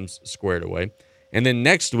Williams squared away. And then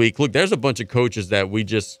next week, look, there's a bunch of coaches that we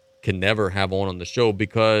just can never have on the show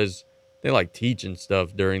because they like teaching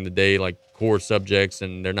stuff during the day, like core subjects,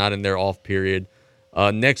 and they're not in their off period.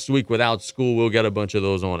 Next week without school, we'll get a bunch of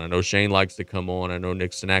those on. I know Shane likes to come on. I know Nick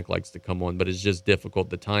Sinak likes to come on, but it's just difficult,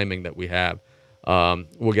 the timing that we have.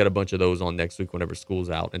 We'll get a bunch of those on next week whenever school's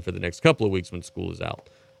out and for the next couple of weeks when school is out.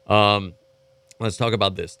 Let's talk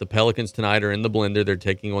about this. The Pelicans tonight are in the blender. They're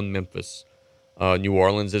taking on Memphis. New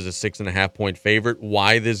Orleans is a 6.5-point favorite.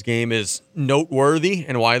 Why this game is noteworthy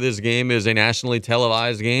and why this game is a nationally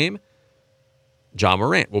televised game? Ja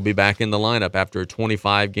Morant will be back in the lineup after a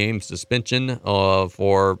 25-game suspension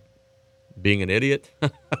for being an idiot.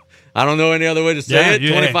 I don't know any other way to say it.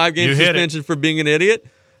 25-game suspension for being an idiot.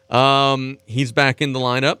 He's back in the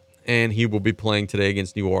lineup, and he will be playing today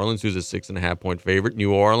against New Orleans, who's a 6.5-point favorite.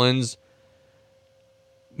 New Orleans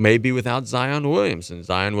may be without Zion Williamson.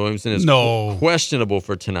 Zion Williamson is questionable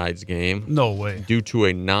for tonight's game. No way. Due to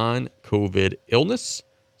a non-COVID illness.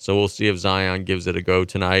 So we'll see if Zion gives it a go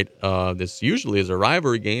tonight. This usually is a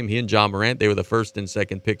rivalry game. He and Ja Morant, they were the first and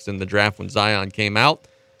second picks in the draft when Zion came out.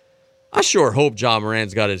 I sure hope Ja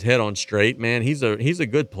Morant's got his head on straight, man. He's a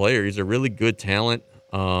good player. He's a really good talent.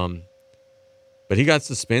 But he got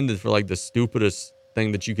suspended for like the stupidest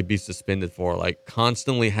thing that you could be suspended for, like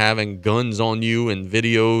constantly having guns on you and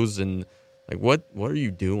videos and like what are you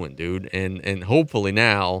doing, dude? And hopefully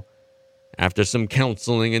now, after some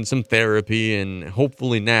counseling and some therapy, and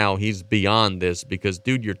hopefully now he's beyond this because,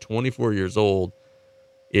 dude, you're 24 years old.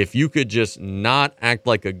 If you could just not act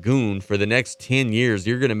like a goon for the next 10 years,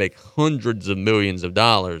 you're going to make hundreds of millions of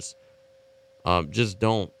dollars. Just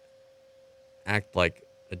don't act like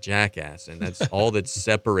a jackass, and that's all that's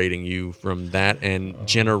separating you from that and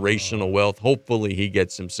generational wealth. Hopefully he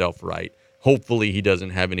gets himself right. Hopefully he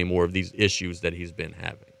doesn't have any more of these issues that he's been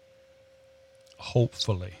having.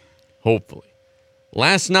 Hopefully.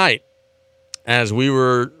 Last night, as we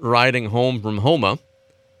were riding home from Homa,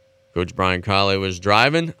 Coach Brian Callais was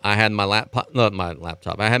driving. I had my laptop.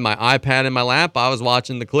 I had my iPad in my lap. I was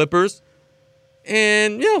watching the Clippers.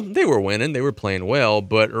 And, they were winning. They were playing well.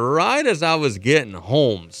 But right as I was getting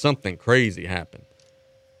home, something crazy happened.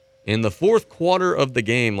 In the fourth quarter of the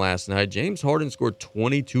game last night, James Harden scored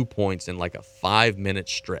 22 points in like a 5-minute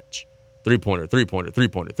stretch. Three-pointer.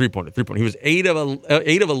 He was 8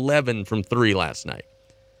 of 11 from 3 last night.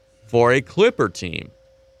 For a Clipper team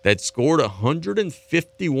that scored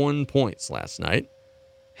 151 points last night,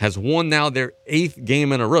 has won now their 8th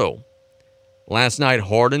game in a row. Last night,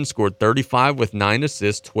 Harden scored 35 with 9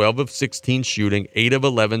 assists, 12 of 16 shooting, 8 of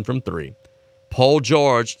 11 from 3. Paul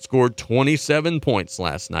George scored 27 points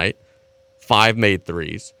last night, 5 made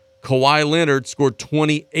threes. Kawhi Leonard scored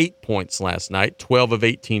 28 points last night, 12 of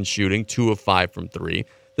 18 shooting, 2 of 5 from 3.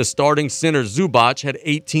 The starting center, Zubac, had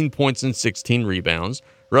 18 points and 16 rebounds.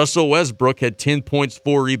 Russell Westbrook had 10 points,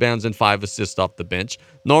 4 rebounds, and 5 assists off the bench.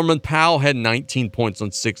 Norman Powell had 19 points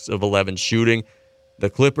on 6 of 11 shooting. The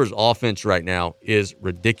Clippers' offense right now is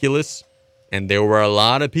ridiculous, and there were a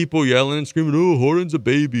lot of people yelling and screaming, oh, Harden's a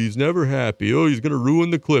baby. He's never happy. Oh, he's going to ruin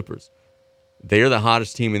the Clippers. They are the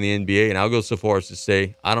hottest team in the NBA, and I'll go so far as to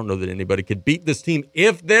say I don't know that anybody could beat this team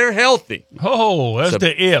if they're healthy. Oh, that's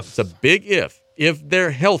the if. It's a big if. If they're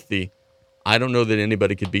healthy, I don't know that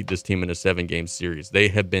anybody could beat this team in a 7-game series. They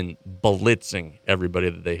have been blitzing everybody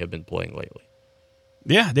that they have been playing lately.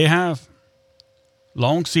 Yeah, they have.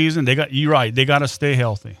 Long season. You're right. They got to stay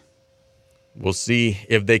healthy. We'll see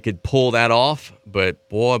if they could pull that off. But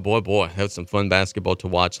boy, had some fun basketball to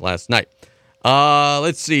watch last night.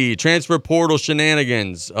 Let's see. Transfer portal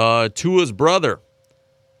shenanigans. Tua's brother,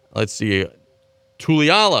 Tuliala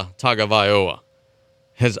Tagovailoa,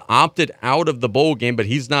 has opted out of the bowl game, but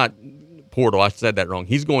he's not portal. I said that wrong.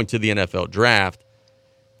 He's going to the NFL draft.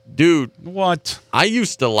 Dude, what? I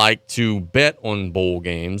used to like to bet on bowl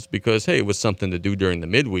games because, hey, it was something to do during the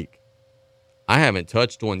midweek. I haven't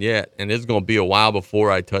touched one yet, and it's going to be a while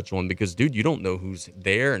before I touch one because, dude, you don't know who's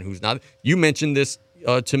there and who's not. You mentioned this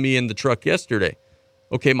to me in the truck yesterday.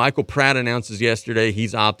 Okay, Michael Pratt announces yesterday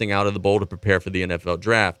he's opting out of the bowl to prepare for the NFL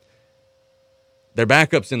draft. Their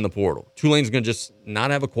backup's in the portal. Tulane's going to just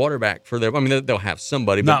not have a quarterback for their – I mean, they'll have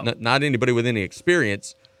somebody, but not anybody with any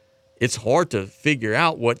experience. It's hard to figure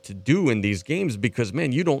out what to do in these games because,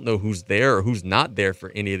 man, you don't know who's there or who's not there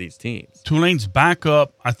for any of these teams. Tulane's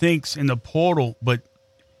backup, I think, is in the portal, but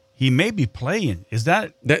he may be playing. Is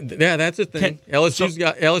that? Yeah, that's a thing.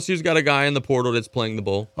 LSU's got a guy in the portal that's playing the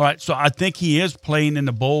bowl. All right, so I think he is playing in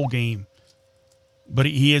the bowl game, but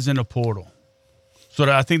he is in the portal.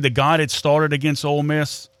 So I think the guy that started against Ole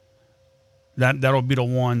Miss, that'll be the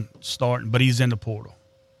one starting, but he's in the portal.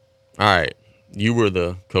 All right. You were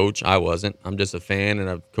the coach. I wasn't. I'm just a fan, and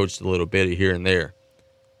I've coached a little bit here and there.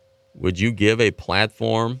 Would you give a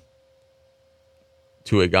platform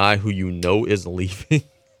to a guy who you know is leaving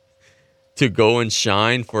to go and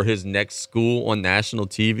shine for his next school on national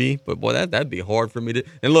TV? But, boy, that'd be hard for me to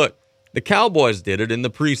 – and, look, the Cowboys did it in the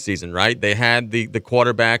preseason, right? They had the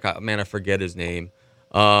quarterback. I forget his name.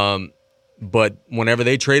 But whenever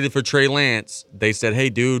they traded for Trey Lance, they said, hey,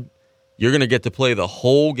 dude, you're going to get to play the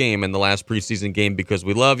whole game in the last preseason game because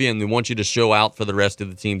we love you and we want you to show out for the rest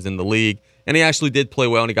of the teams in the league. And he actually did play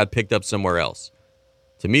well and he got picked up somewhere else.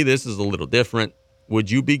 To me, this is a little different.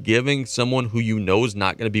 Would you be giving someone who you know is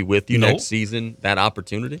not going to be with you next season that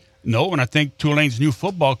opportunity? No, and I think Tulane's new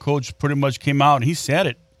football coach pretty much came out and he said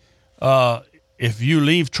it. If you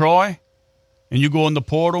leave Troy and you go in the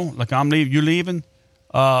portal, like you're leaving,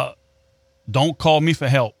 don't call me for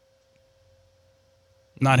help.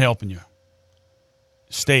 Not helping you.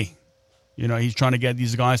 Stay. He's trying to get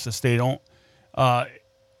these guys to stay. I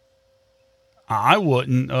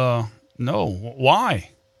wouldn't. No. Why?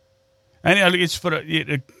 And it's for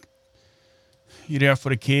you're there for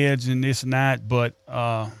the kids and this and that. But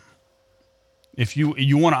if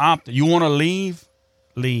you want to opt, you want to leave.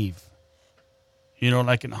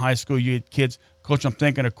 Like in high school, you get kids. Coach, I'm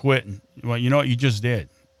thinking of quitting. Well, you know what? You just did.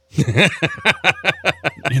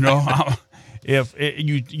 If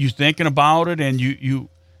you thinking about it and you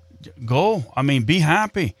go, be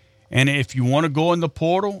happy. And if you want to go in the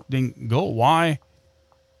portal, then go. Why?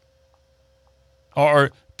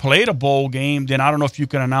 Or play the bowl game, then I don't know if you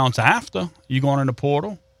can announce after you going in the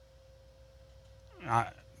portal.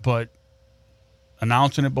 But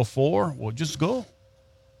announcing it before, well, just go.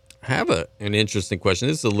 I have an interesting question.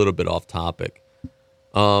 This is a little bit off topic.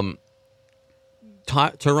 Tyronn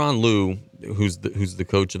Lue, who's the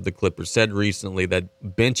coach of the Clippers, said recently that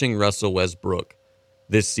benching Russell Westbrook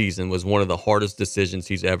this season was one of the hardest decisions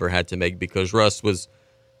he's ever had to make because Russ was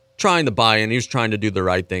trying to buy in. He was trying to do the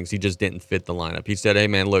right things. He just didn't fit the lineup. He said, hey,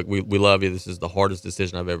 man, look, we love you. This is the hardest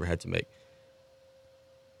decision I've ever had to make.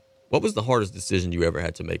 What was the hardest decision you ever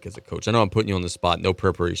had to make as a coach? I know I'm putting you on the spot, no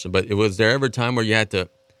preparation, but was there ever a time where you had to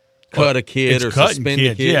cut a kid or suspend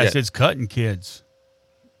a kid? Yes, it's cutting kids.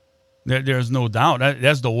 There's no doubt.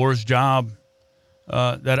 That's the worst job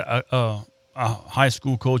that a high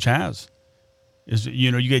school coach has. Is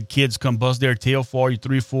you get kids come bust their tail for you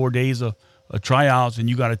 3-4 days of tryouts, and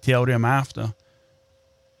you got to tell them after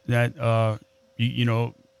that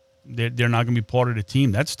they're not going to be part of the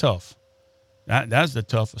team. That's tough. That's the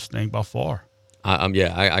toughest thing by far.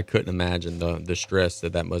 I couldn't imagine the stress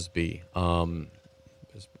that must be.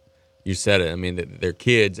 You said it. I mean, they're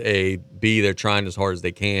kids. A, B, they're trying as hard as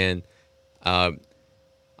they can.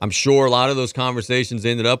 I'm sure a lot of those conversations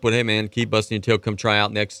ended up with, hey, man, keep busting your tail, come try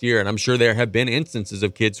out next year. And I'm sure there have been instances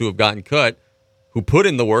of kids who have gotten cut who put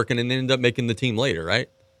in the work and then ended up making the team later, right?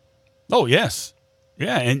 Oh, yes.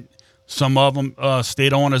 Yeah, and some of them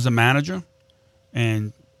stayed on as a manager,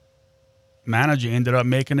 and manager ended up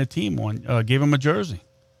making the team gave him a jersey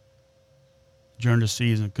during the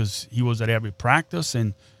season because he was at every practice,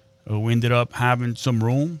 and we ended up having some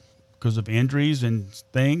room because of injuries and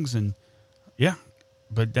things, and yeah.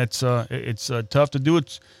 But that's it's tough to do.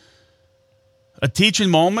 It's a teaching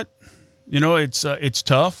moment. You know, it's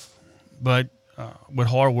tough, but with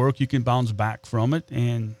hard work, you can bounce back from it,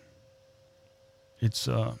 and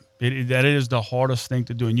that is the hardest thing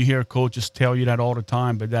to do. And you hear coaches tell you that all the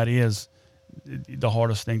time, but that is the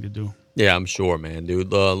hardest thing to do. Yeah, I'm sure, man,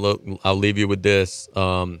 dude. Look, I'll leave you with this.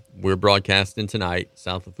 We're broadcasting tonight,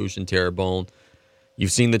 South Lafourche and Terrebonne.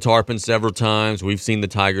 You've seen the Tarpons several times. We've seen the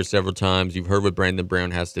Tigers several times. You've heard what Brandon Brown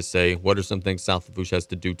has to say. What are some things South Lafourche has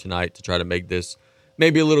to do tonight to try to make this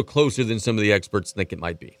maybe a little closer than some of the experts think it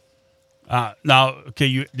might be? Now,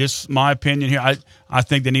 okay, this is my opinion here. I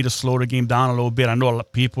think they need to slow the game down a little bit. I know a lot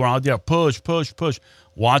of people are out there, push.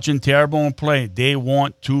 Watching Terrebonne play, they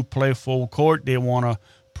want to play full court. They want to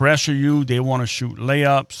pressure you. They want to shoot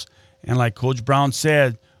layups. And like Coach Brown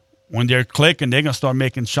said, when they're clicking, they're going to start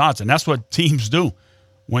making shots. And that's what teams do.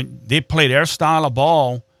 When they play their style of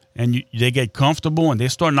ball and they get comfortable and they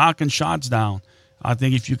start knocking shots down, I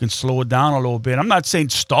think if you can slow it down a little bit, I'm not saying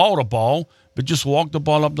stall the ball, but just walk the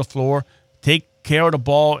ball up the floor, take care of the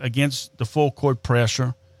ball against the full court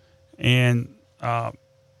pressure, and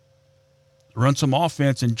run some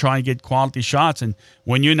offense and try and get quality shots. And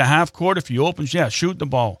when you're in the half court, if you open, shoot the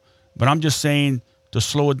ball. But I'm just saying to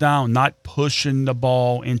slow it down, not pushing the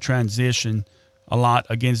ball in transition a lot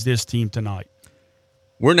against this team tonight.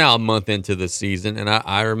 We're now a month into the season, and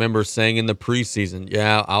I remember saying in the preseason,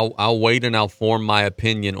 I'll wait and I'll form my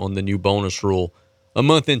opinion on the new bonus rule. A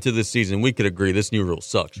month into the season, we could agree this new rule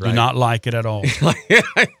sucks, right? Do not like it at all.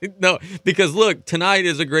 No, because look, tonight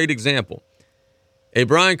is a great example. A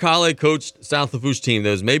Brian Callais coached South Lafourche team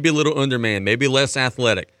that was maybe a little undermanned, maybe less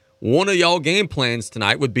athletic. One of y'all game plans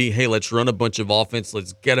tonight would be, hey, let's run a bunch of offense.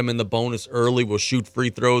 Let's get them in the bonus early. We'll shoot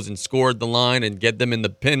free throws and score at the line and get them in the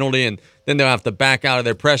penalty, and then they'll have to back out of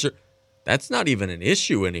their pressure. That's not even an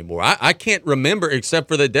issue anymore. I can't remember, except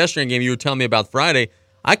for the Destrian game you were telling me about Friday,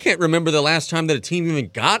 I can't remember the last time that a team even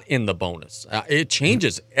got in the bonus. It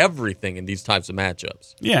changes everything in these types of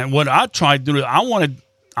matchups. Yeah, and what I tried to do, I wanted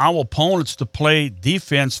our opponents to play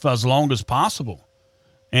defense for as long as possible.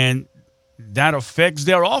 And that affects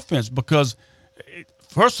their offense because,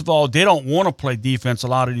 first of all, they don't want to play defense, a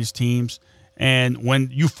lot of these teams. And when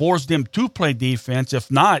you force them to play defense, if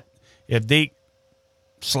they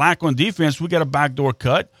slack on defense, we get a backdoor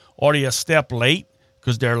cut, or they a step late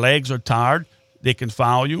because their legs are tired, they can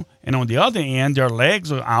foul you. And on the other end, their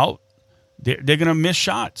legs are out, they're going to miss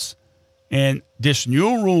shots. And this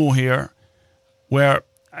new rule here, where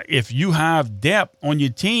if you have depth on your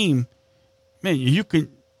team, man, you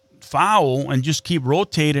can foul and just keep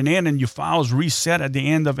rotating in, and your fouls reset at the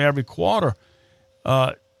end of every quarter.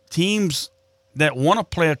 Teams that want to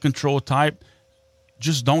play a control type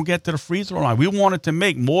just don't get to the free throw line. We wanted to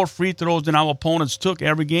make more free throws than our opponents took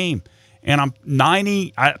every game. And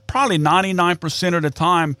probably 99% of the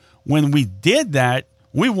time when we did that,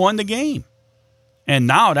 we won the game. And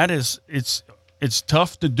now it's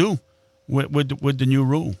tough to do with the new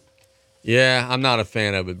rule. Yeah, I'm not a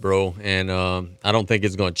fan of it, bro. And I don't think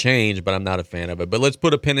it's going to change, but I'm not a fan of it. But let's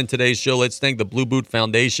put a pin in today's show. Let's thank the Blue Boot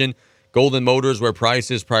Foundation, Golden Motors, where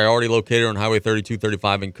price is priority, located on Highway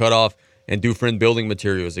 3235 in Cutoff, and Dufresne Building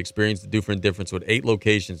Materials. Experience the Dufresne difference with 8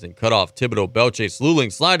 locations in Cutoff, Thibodaux, Belchase,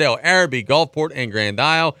 Luling, Slidell, Araby, Gulfport, and Grand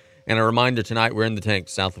Isle. And a reminder, tonight we're in the tank.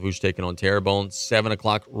 South Lafourche taking on Terrebonne. 7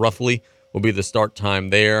 o'clock roughly will be the start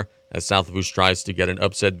time there as South Lafourche tries to get an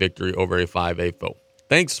upset victory over a 5A foe.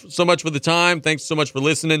 Thanks so much for the time. Thanks so much for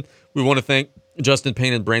listening. We want to thank Justin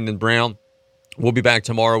Payne and Brandon Brown. We'll be back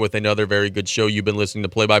tomorrow with another very good show. You've been listening to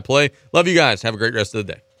Play by Play. Love you guys. Have a great rest of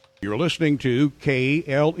the day. You're listening to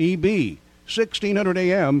KLEB, 1600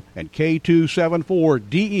 AM and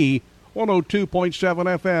K274DE,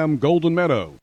 102.7 FM, Golden Meadow.